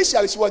because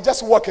initially she was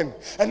just walking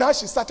and now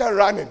she started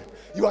running.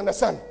 You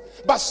understand?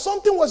 But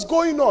something was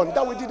going on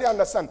that we didn't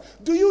understand.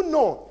 Do you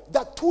know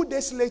that 2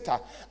 days later,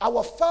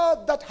 our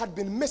file that had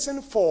been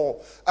missing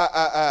for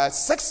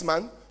 6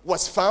 months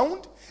was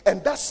found?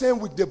 And that same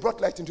week, they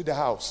brought light into the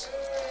house.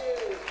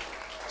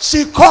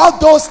 She called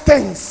those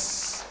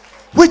things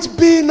which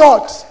be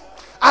not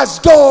as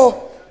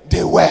though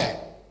they were.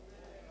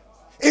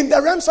 In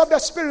the realms of the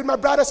spirit, my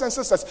brothers and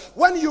sisters,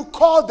 when you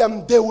call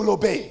them, they will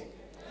obey.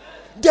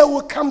 They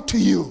will come to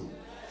you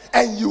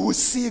and you will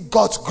see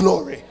God's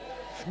glory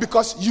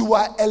because you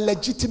are a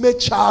legitimate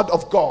child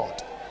of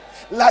God.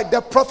 Like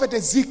the prophet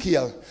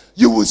Ezekiel,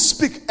 you will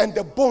speak and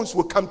the bones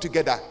will come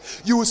together.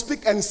 You will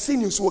speak and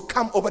sinews will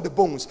come over the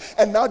bones.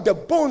 And now the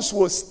bones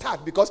will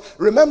start, because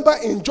remember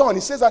in John,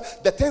 he says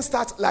that the thing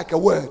starts like a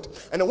word.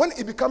 And when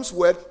it becomes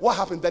word, what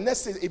happens? The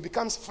next thing, it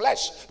becomes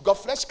flesh, because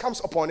flesh comes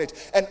upon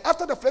it. And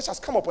after the flesh has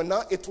come upon,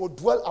 now it will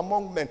dwell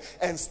among men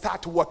and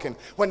start working.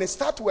 When it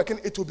starts working,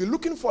 it will be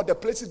looking for the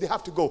places they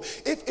have to go.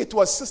 If it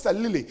was Sister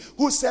Lily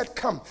who said,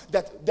 come,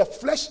 that the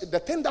flesh, the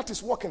thing that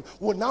is working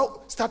will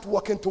now start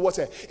working towards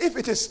her. If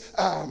it is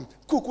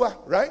Kukwa,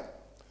 right?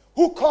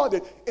 Who called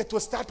it, it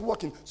will start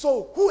working.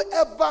 So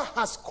whoever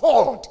has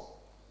called,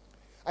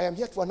 I am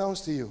here to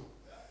announce to you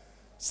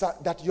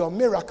that your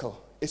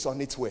miracle is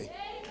on its way.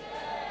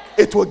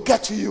 It will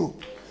get to you,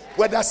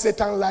 whether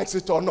Satan likes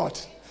it or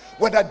not,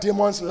 whether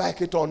demons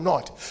like it or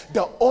not.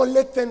 The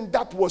only thing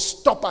that will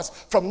stop us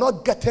from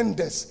not getting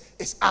this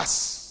is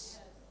us.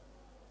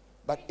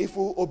 But if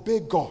we obey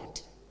God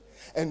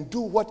and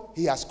do what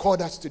he has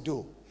called us to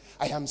do,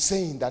 I am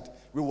saying that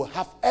we will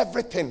have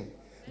everything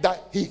that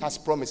he has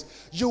promised.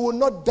 You will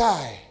not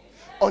die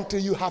until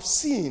you have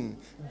seen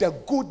the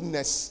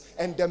goodness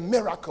and the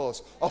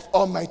miracles of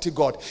Almighty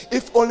God.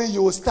 If only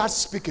you will start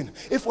speaking,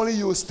 if only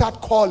you will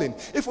start calling,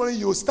 if only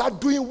you will start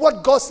doing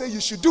what God said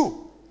you should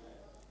do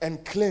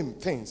and claim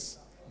things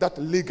that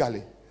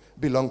legally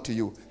belong to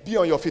you. Be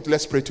on your feet.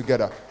 Let's pray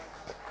together.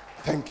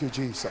 Thank you,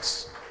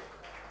 Jesus.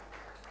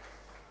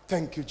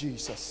 Thank you,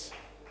 Jesus.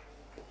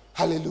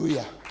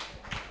 Hallelujah.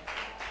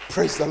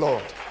 Praise the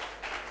Lord.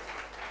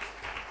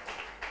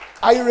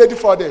 Are you ready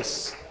for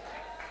this?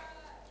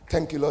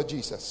 Thank you, Lord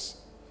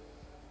Jesus.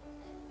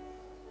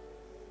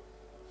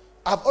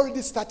 I've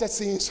already started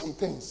seeing some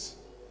things.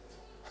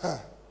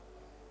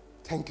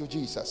 Thank you,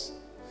 Jesus.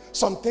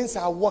 Some things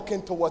are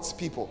working towards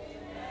people.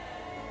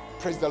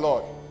 Praise the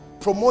Lord.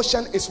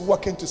 Promotion is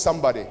working to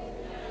somebody.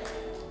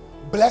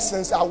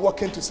 Blessings are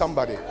working to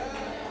somebody.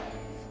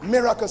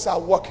 Miracles are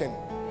working.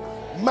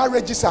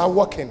 Marriages are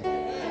working.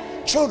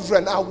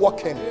 Children are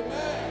working.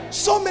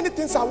 So many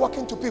things are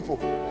working to people.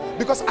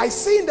 Because I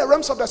see in the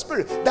realms of the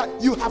spirit that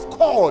you have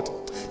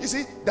called. You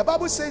see, the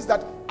Bible says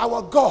that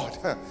our God,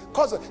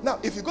 now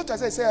if you go to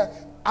Isaiah, say,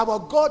 our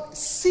God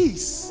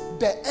sees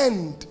the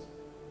end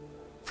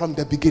from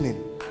the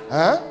beginning.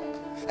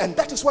 And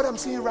that is what I'm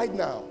seeing right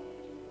now.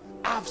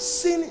 I've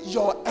seen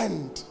your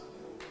end.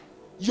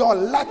 Your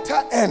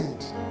latter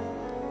end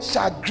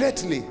shall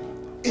greatly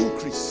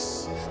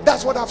increase.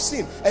 That's what I've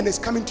seen, and it's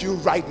coming to you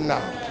right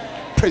now.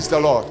 Praise the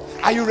Lord.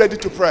 Are you ready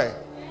to pray?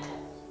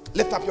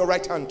 Lift up your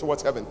right hand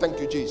towards heaven. Thank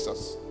you,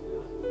 Jesus.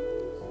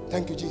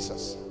 Thank you,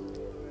 Jesus.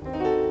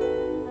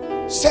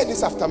 Say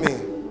this after me.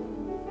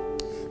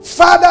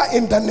 Father,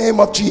 in the name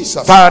of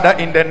Jesus. Father,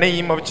 in the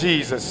name of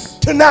Jesus.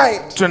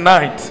 Tonight,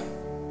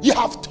 you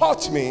have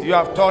taught me. You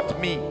have taught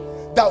me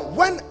that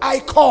when I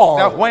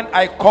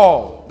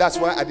call. That's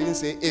why I didn't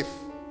say if.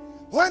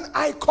 When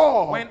I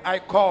call.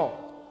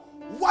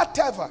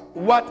 Whatever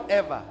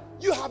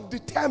you have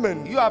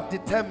determined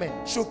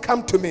should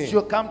come to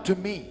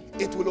me.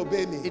 It will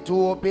obey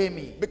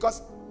me.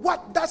 Because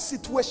that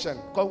situation.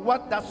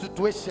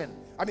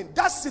 I mean,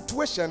 that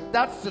situation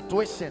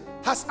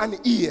has an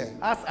ear.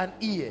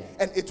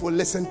 And it will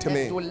listen to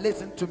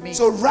me.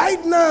 So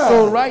right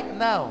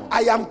now,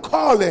 I am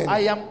calling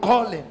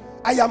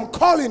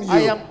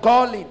you.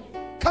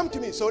 Come to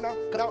me. So now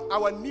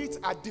our needs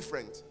are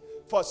different.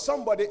 For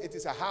somebody, it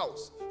is a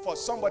house. For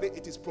somebody,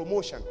 it is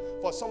promotion.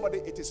 For somebody,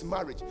 it is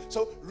marriage.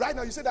 So right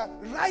now, you say that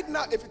right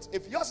now,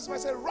 if yours is my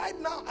say, right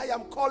now, I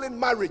am calling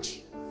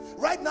marriage.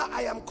 Right now,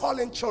 I am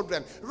calling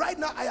children. Right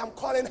now, I am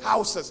calling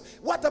houses.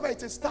 Whatever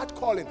it is, start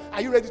calling.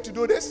 Are you ready to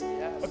do this?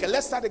 Yes. Okay,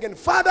 let's start again.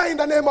 Father, in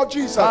the name of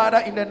Jesus. Father,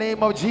 in the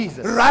name of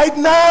Jesus. Right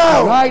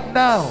now. Right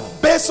now.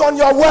 Based on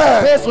your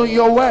word. Based on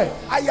your word.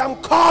 I am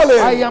calling.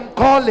 I am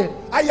calling.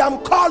 I am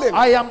calling.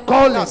 I am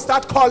calling. Now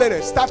start calling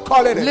it. Start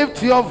calling it.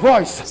 Lift your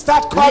voice.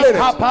 Start calling it.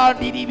 Start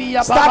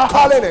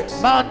calling it.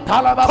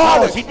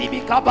 Call it.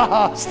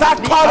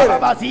 Start calling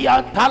it.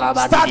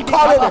 Start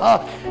calling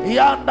it.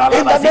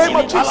 In the name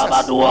of Jesus.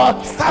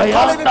 Start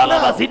calling it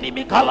now.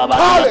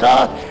 Call it.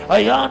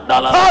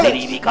 Call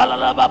it.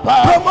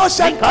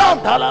 Promotion come.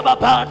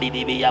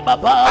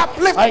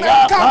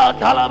 Upliftment come.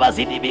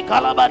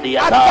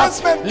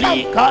 Advancement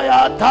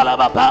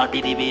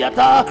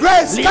come.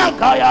 Grace come.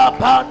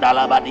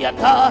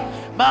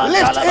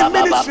 Lift in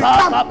ministry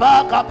come.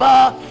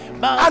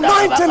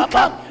 Anointing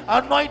come.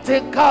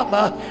 Anointing come.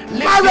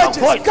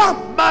 Marriages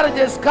come.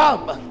 Marriages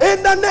come.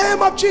 In the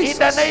name of Jesus. In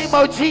the name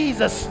of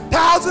Jesus.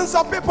 Thousands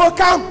of people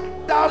come.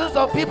 Thousands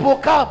of people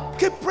come.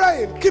 Keep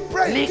praying. Keep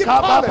praying. Keep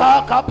calling.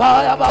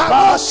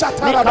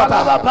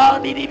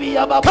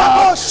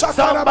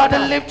 Somebody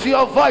lift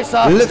your voice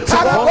up. Lift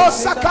your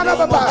voice in the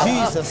name of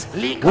Jesus.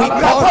 We call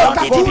out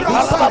for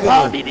this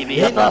evening.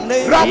 In the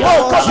name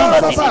of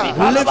Jesus.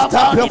 Lift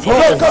up your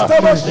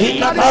voice. In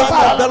the name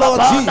of the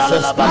Lord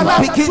Jesus.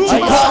 Begin to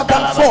call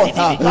them forth.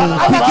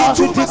 Begin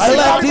to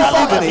declare this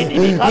evening.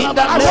 In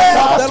the name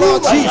of the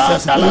Lord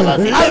Jesus.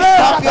 Lift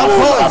up your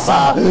voice.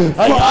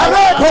 For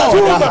our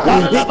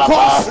God, He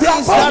calls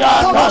things that are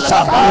not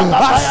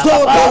as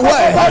though they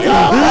were.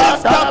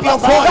 Lift up your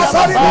voice.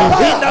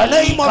 In the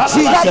name of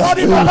Jesus.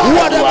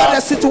 Whatever the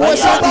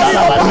situation is,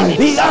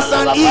 He has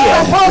an ear.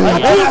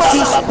 And as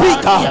you speak,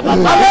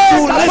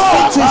 to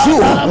listen to you.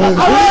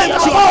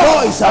 Lift your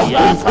voice. In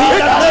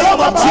the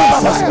name of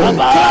Jesus.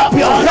 Clap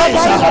your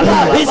hands.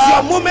 It's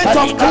your moment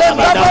of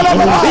claiming.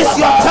 It's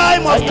your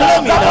time of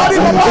claiming.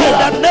 In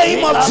the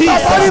name of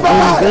Jesus.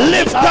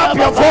 Lift up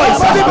your voice.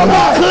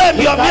 Claim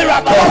your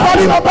miracle.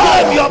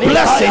 Claim your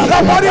blessing.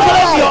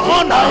 Claim your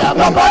honor.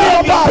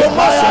 Claim your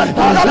promotion.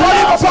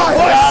 Lift your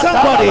voice,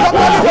 somebody.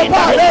 In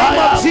the name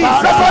of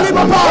Jesus.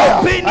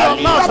 Open your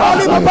mouth.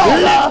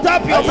 Lift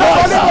up your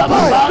voice.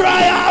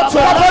 Cry out to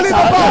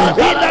God.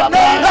 In the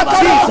name of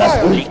Jesus.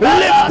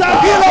 Lift up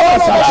your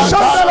voice.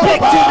 Speak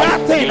to that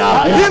thing.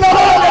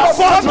 Call it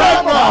forth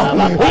right now.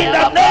 In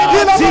the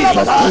name of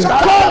Jesus.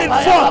 Call it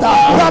forth.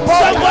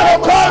 Somebody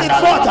call it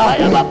forth.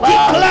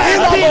 Declare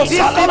things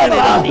this evening.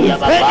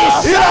 And it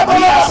shall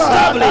be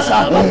established.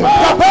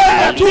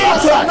 And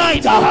things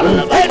tonight. And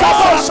it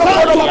shall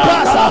come to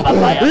pass.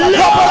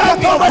 Lift up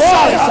your voice.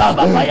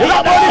 In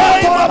the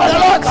name of the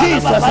Lord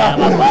Jesus.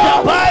 The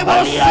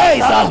Bible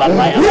says,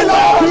 you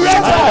are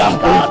created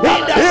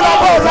in the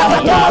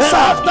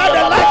after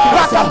the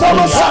likeness of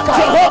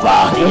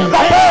Jehovah.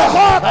 And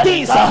all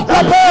things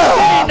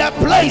in the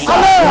place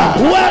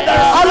where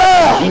there is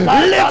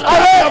lift up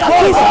your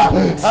voice.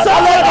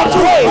 Somebody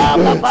pray.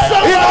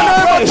 Somebody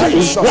pray.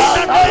 In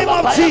the name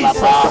of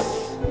Jesus.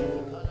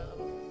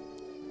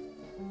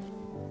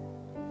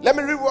 Let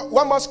me read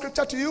one more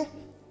scripture to you,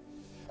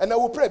 and I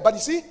will pray. But you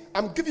see,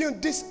 I'm giving you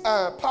this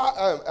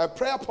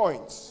prayer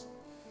points,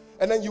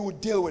 and then you will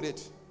deal with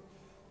it.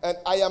 And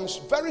I am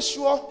very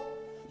sure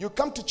you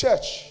come to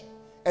church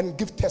and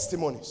give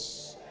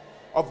testimonies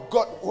of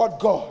God, what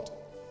God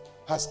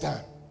has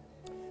done.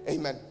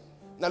 Amen.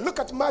 Now look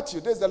at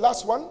Matthew. There's the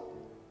last one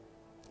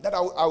that I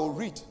will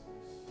read.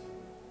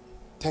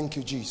 Thank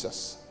you,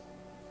 Jesus.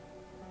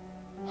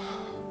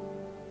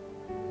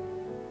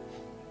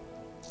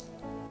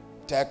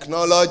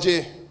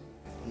 Technology.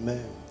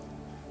 Amen.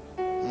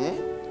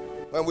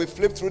 When we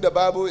flip through the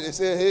Bible, they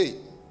say, hey.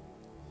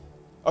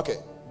 Okay,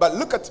 but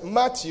look at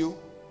Matthew,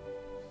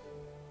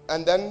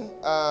 and then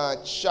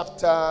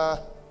chapter.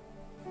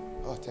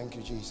 Oh, thank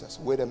you, Jesus.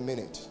 Wait a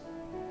minute.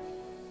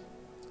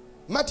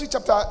 Matthew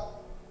chapter.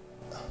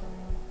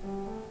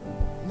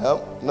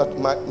 No,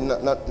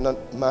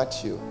 not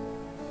Matthew.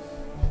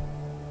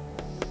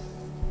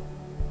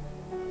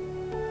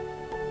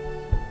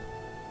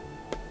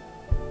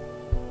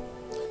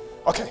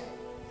 Okay,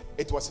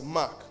 it was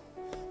Mark,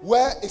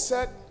 where it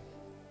said,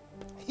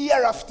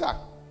 hereafter,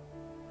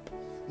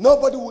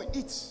 nobody will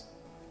eat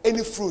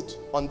any fruit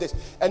on this.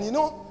 And you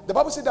know, the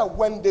Bible said that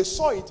when they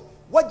saw it,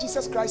 what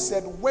Jesus Christ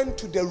said went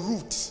to the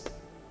root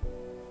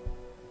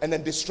and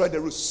then destroyed the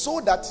root, so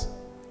that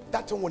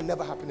that thing will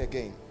never happen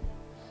again.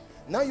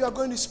 Now you are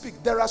going to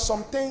speak. There are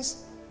some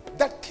things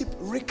that keep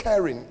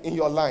recurring in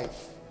your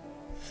life.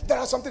 There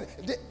are some things,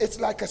 it's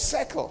like a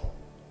circle.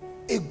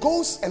 It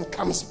goes and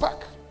comes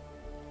back.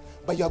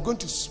 But you are going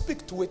to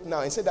speak to it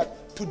now and say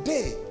that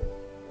today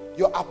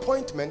your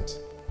appointment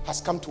has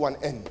come to an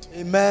end.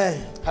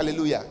 Amen.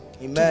 Hallelujah.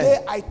 Amen.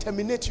 Today I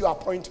terminate your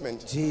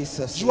appointment.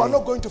 Jesus. You are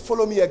not going to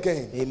follow me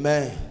again.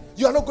 Amen.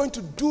 You are not going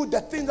to do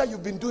the thing that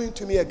you've been doing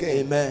to me again.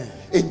 Amen.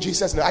 In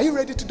Jesus' name. Are you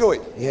ready to do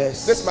it?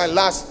 Yes. This is my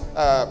last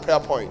prayer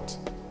point.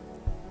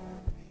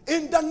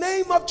 In the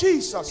name of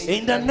Jesus.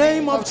 In the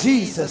name of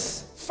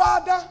Jesus.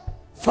 Father.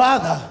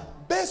 Father.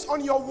 Based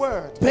on your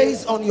word.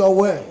 Based on your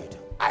word.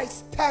 I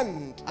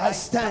stand. I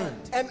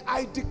stand. And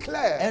I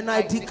declare. And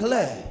I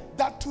declare.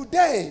 that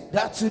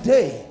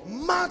today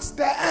marks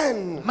the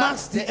end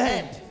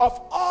of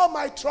all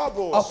my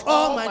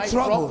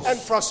troubles and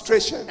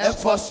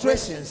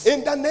frustrations.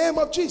 In the name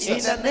of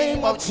Jesus.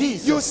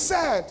 You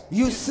said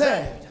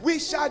we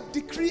shall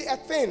decree a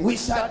thing.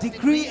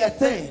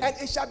 And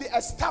it shall be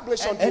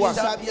established unto us.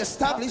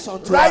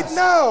 Right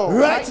now,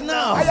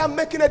 I am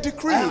making a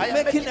decree.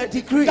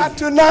 That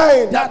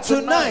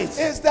tonight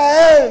is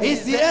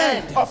the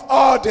end of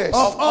all this.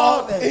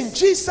 In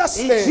Jesus'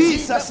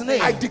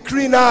 name. I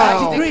decree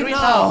now.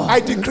 I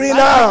decree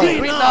now.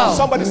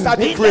 Somebody start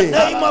decreeing. In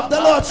the name of the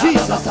Lord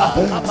Jesus.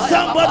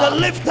 Somebody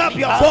lift up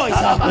your voice.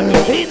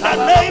 In the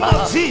name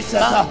of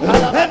Jesus.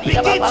 And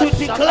begin to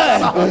declare.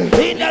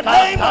 In the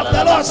name of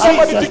the Lord Jesus.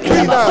 Somebody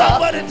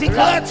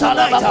declare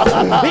tonight.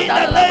 In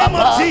the name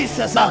of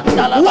Jesus.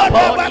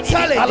 Whatever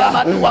challenge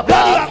that you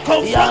are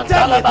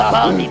confronted with,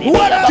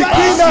 whatever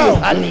issue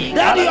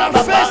that you are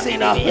facing,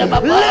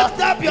 lift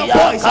up your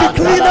voice.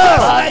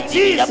 Like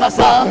Jesus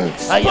spoke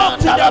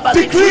to the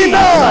fig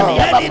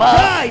and he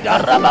died.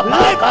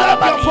 Lift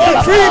up your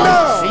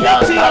voice. Speak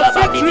to your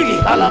victory.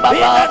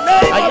 In the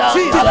name of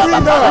Jesus.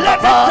 Let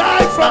it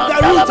die from the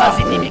root.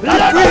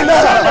 Let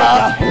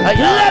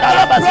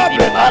that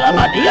problem,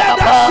 let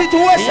that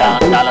situation,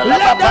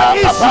 let that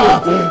issue,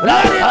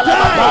 let it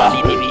die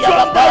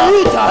from the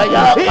root.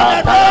 In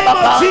the name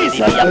of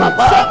Jesus.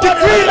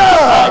 Decree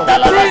now. In the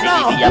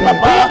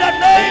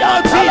name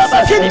of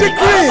Jesus. Keep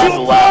decreeing.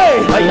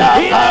 In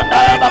the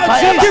name of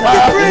Jesus. Keep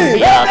decreeing.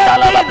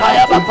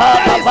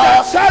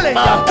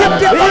 Keep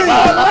decreeing.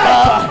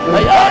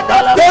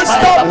 Don't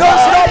stop.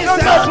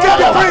 Keep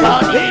decreeing.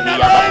 In the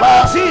name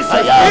of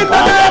Jesus. In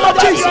the name of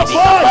Jesus.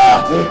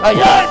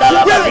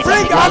 We'll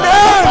bring an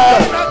end.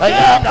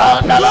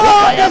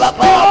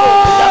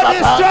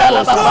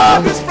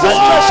 God is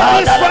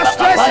frustration. In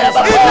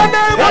the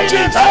name of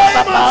Jesus.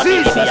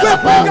 We'll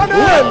bring an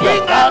end.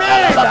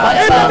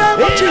 In the name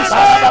of Jesus.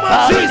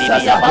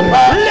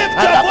 Lift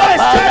your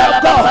voice, child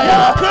of God.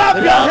 Clap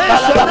your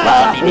hands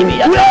tonight.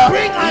 We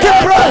bring an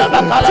end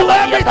to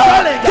every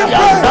challenge.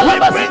 We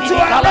bring to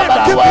an end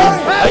every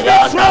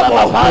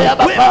trouble.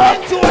 We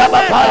bring to an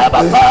end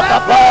every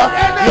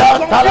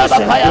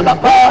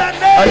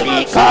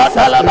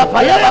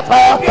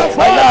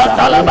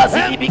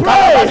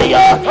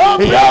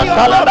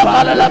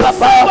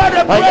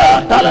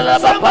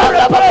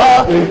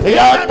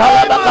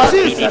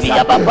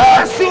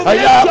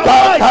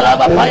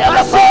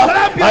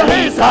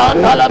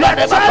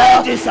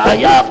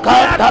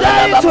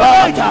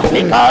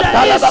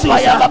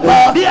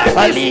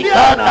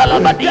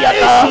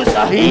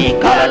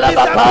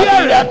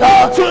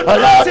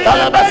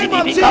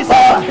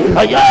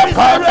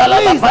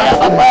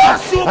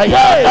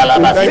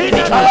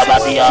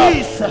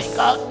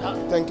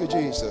Thank you,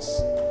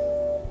 Jesus.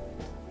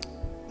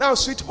 Now,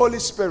 sweet Holy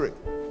Spirit,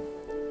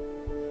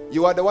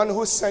 you are the one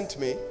who sent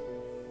me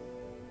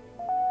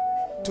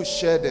to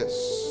share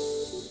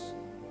this.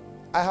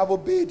 I have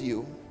obeyed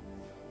you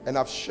and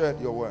I've shared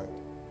your word.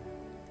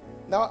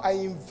 Now I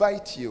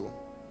invite you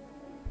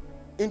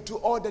into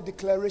all the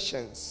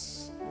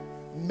declarations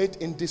made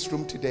in this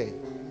room today.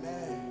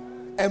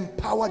 Amen.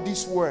 Empower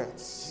these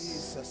words. In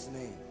Jesus'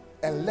 name.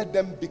 And let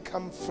them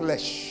become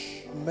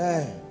flesh.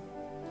 Amen.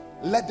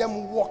 Let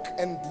them walk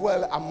and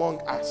dwell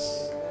among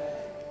us.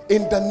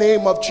 In the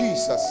name of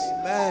Jesus.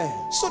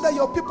 Amen. So that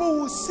your people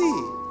will see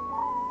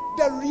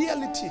the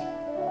reality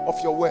of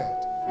your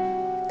word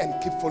and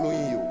keep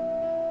following you.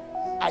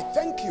 I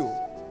thank you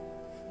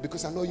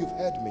because I know you've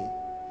heard me.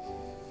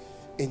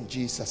 In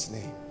Jesus'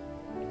 name.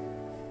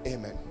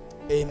 Amen.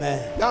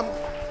 Amen. Now,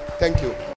 thank you.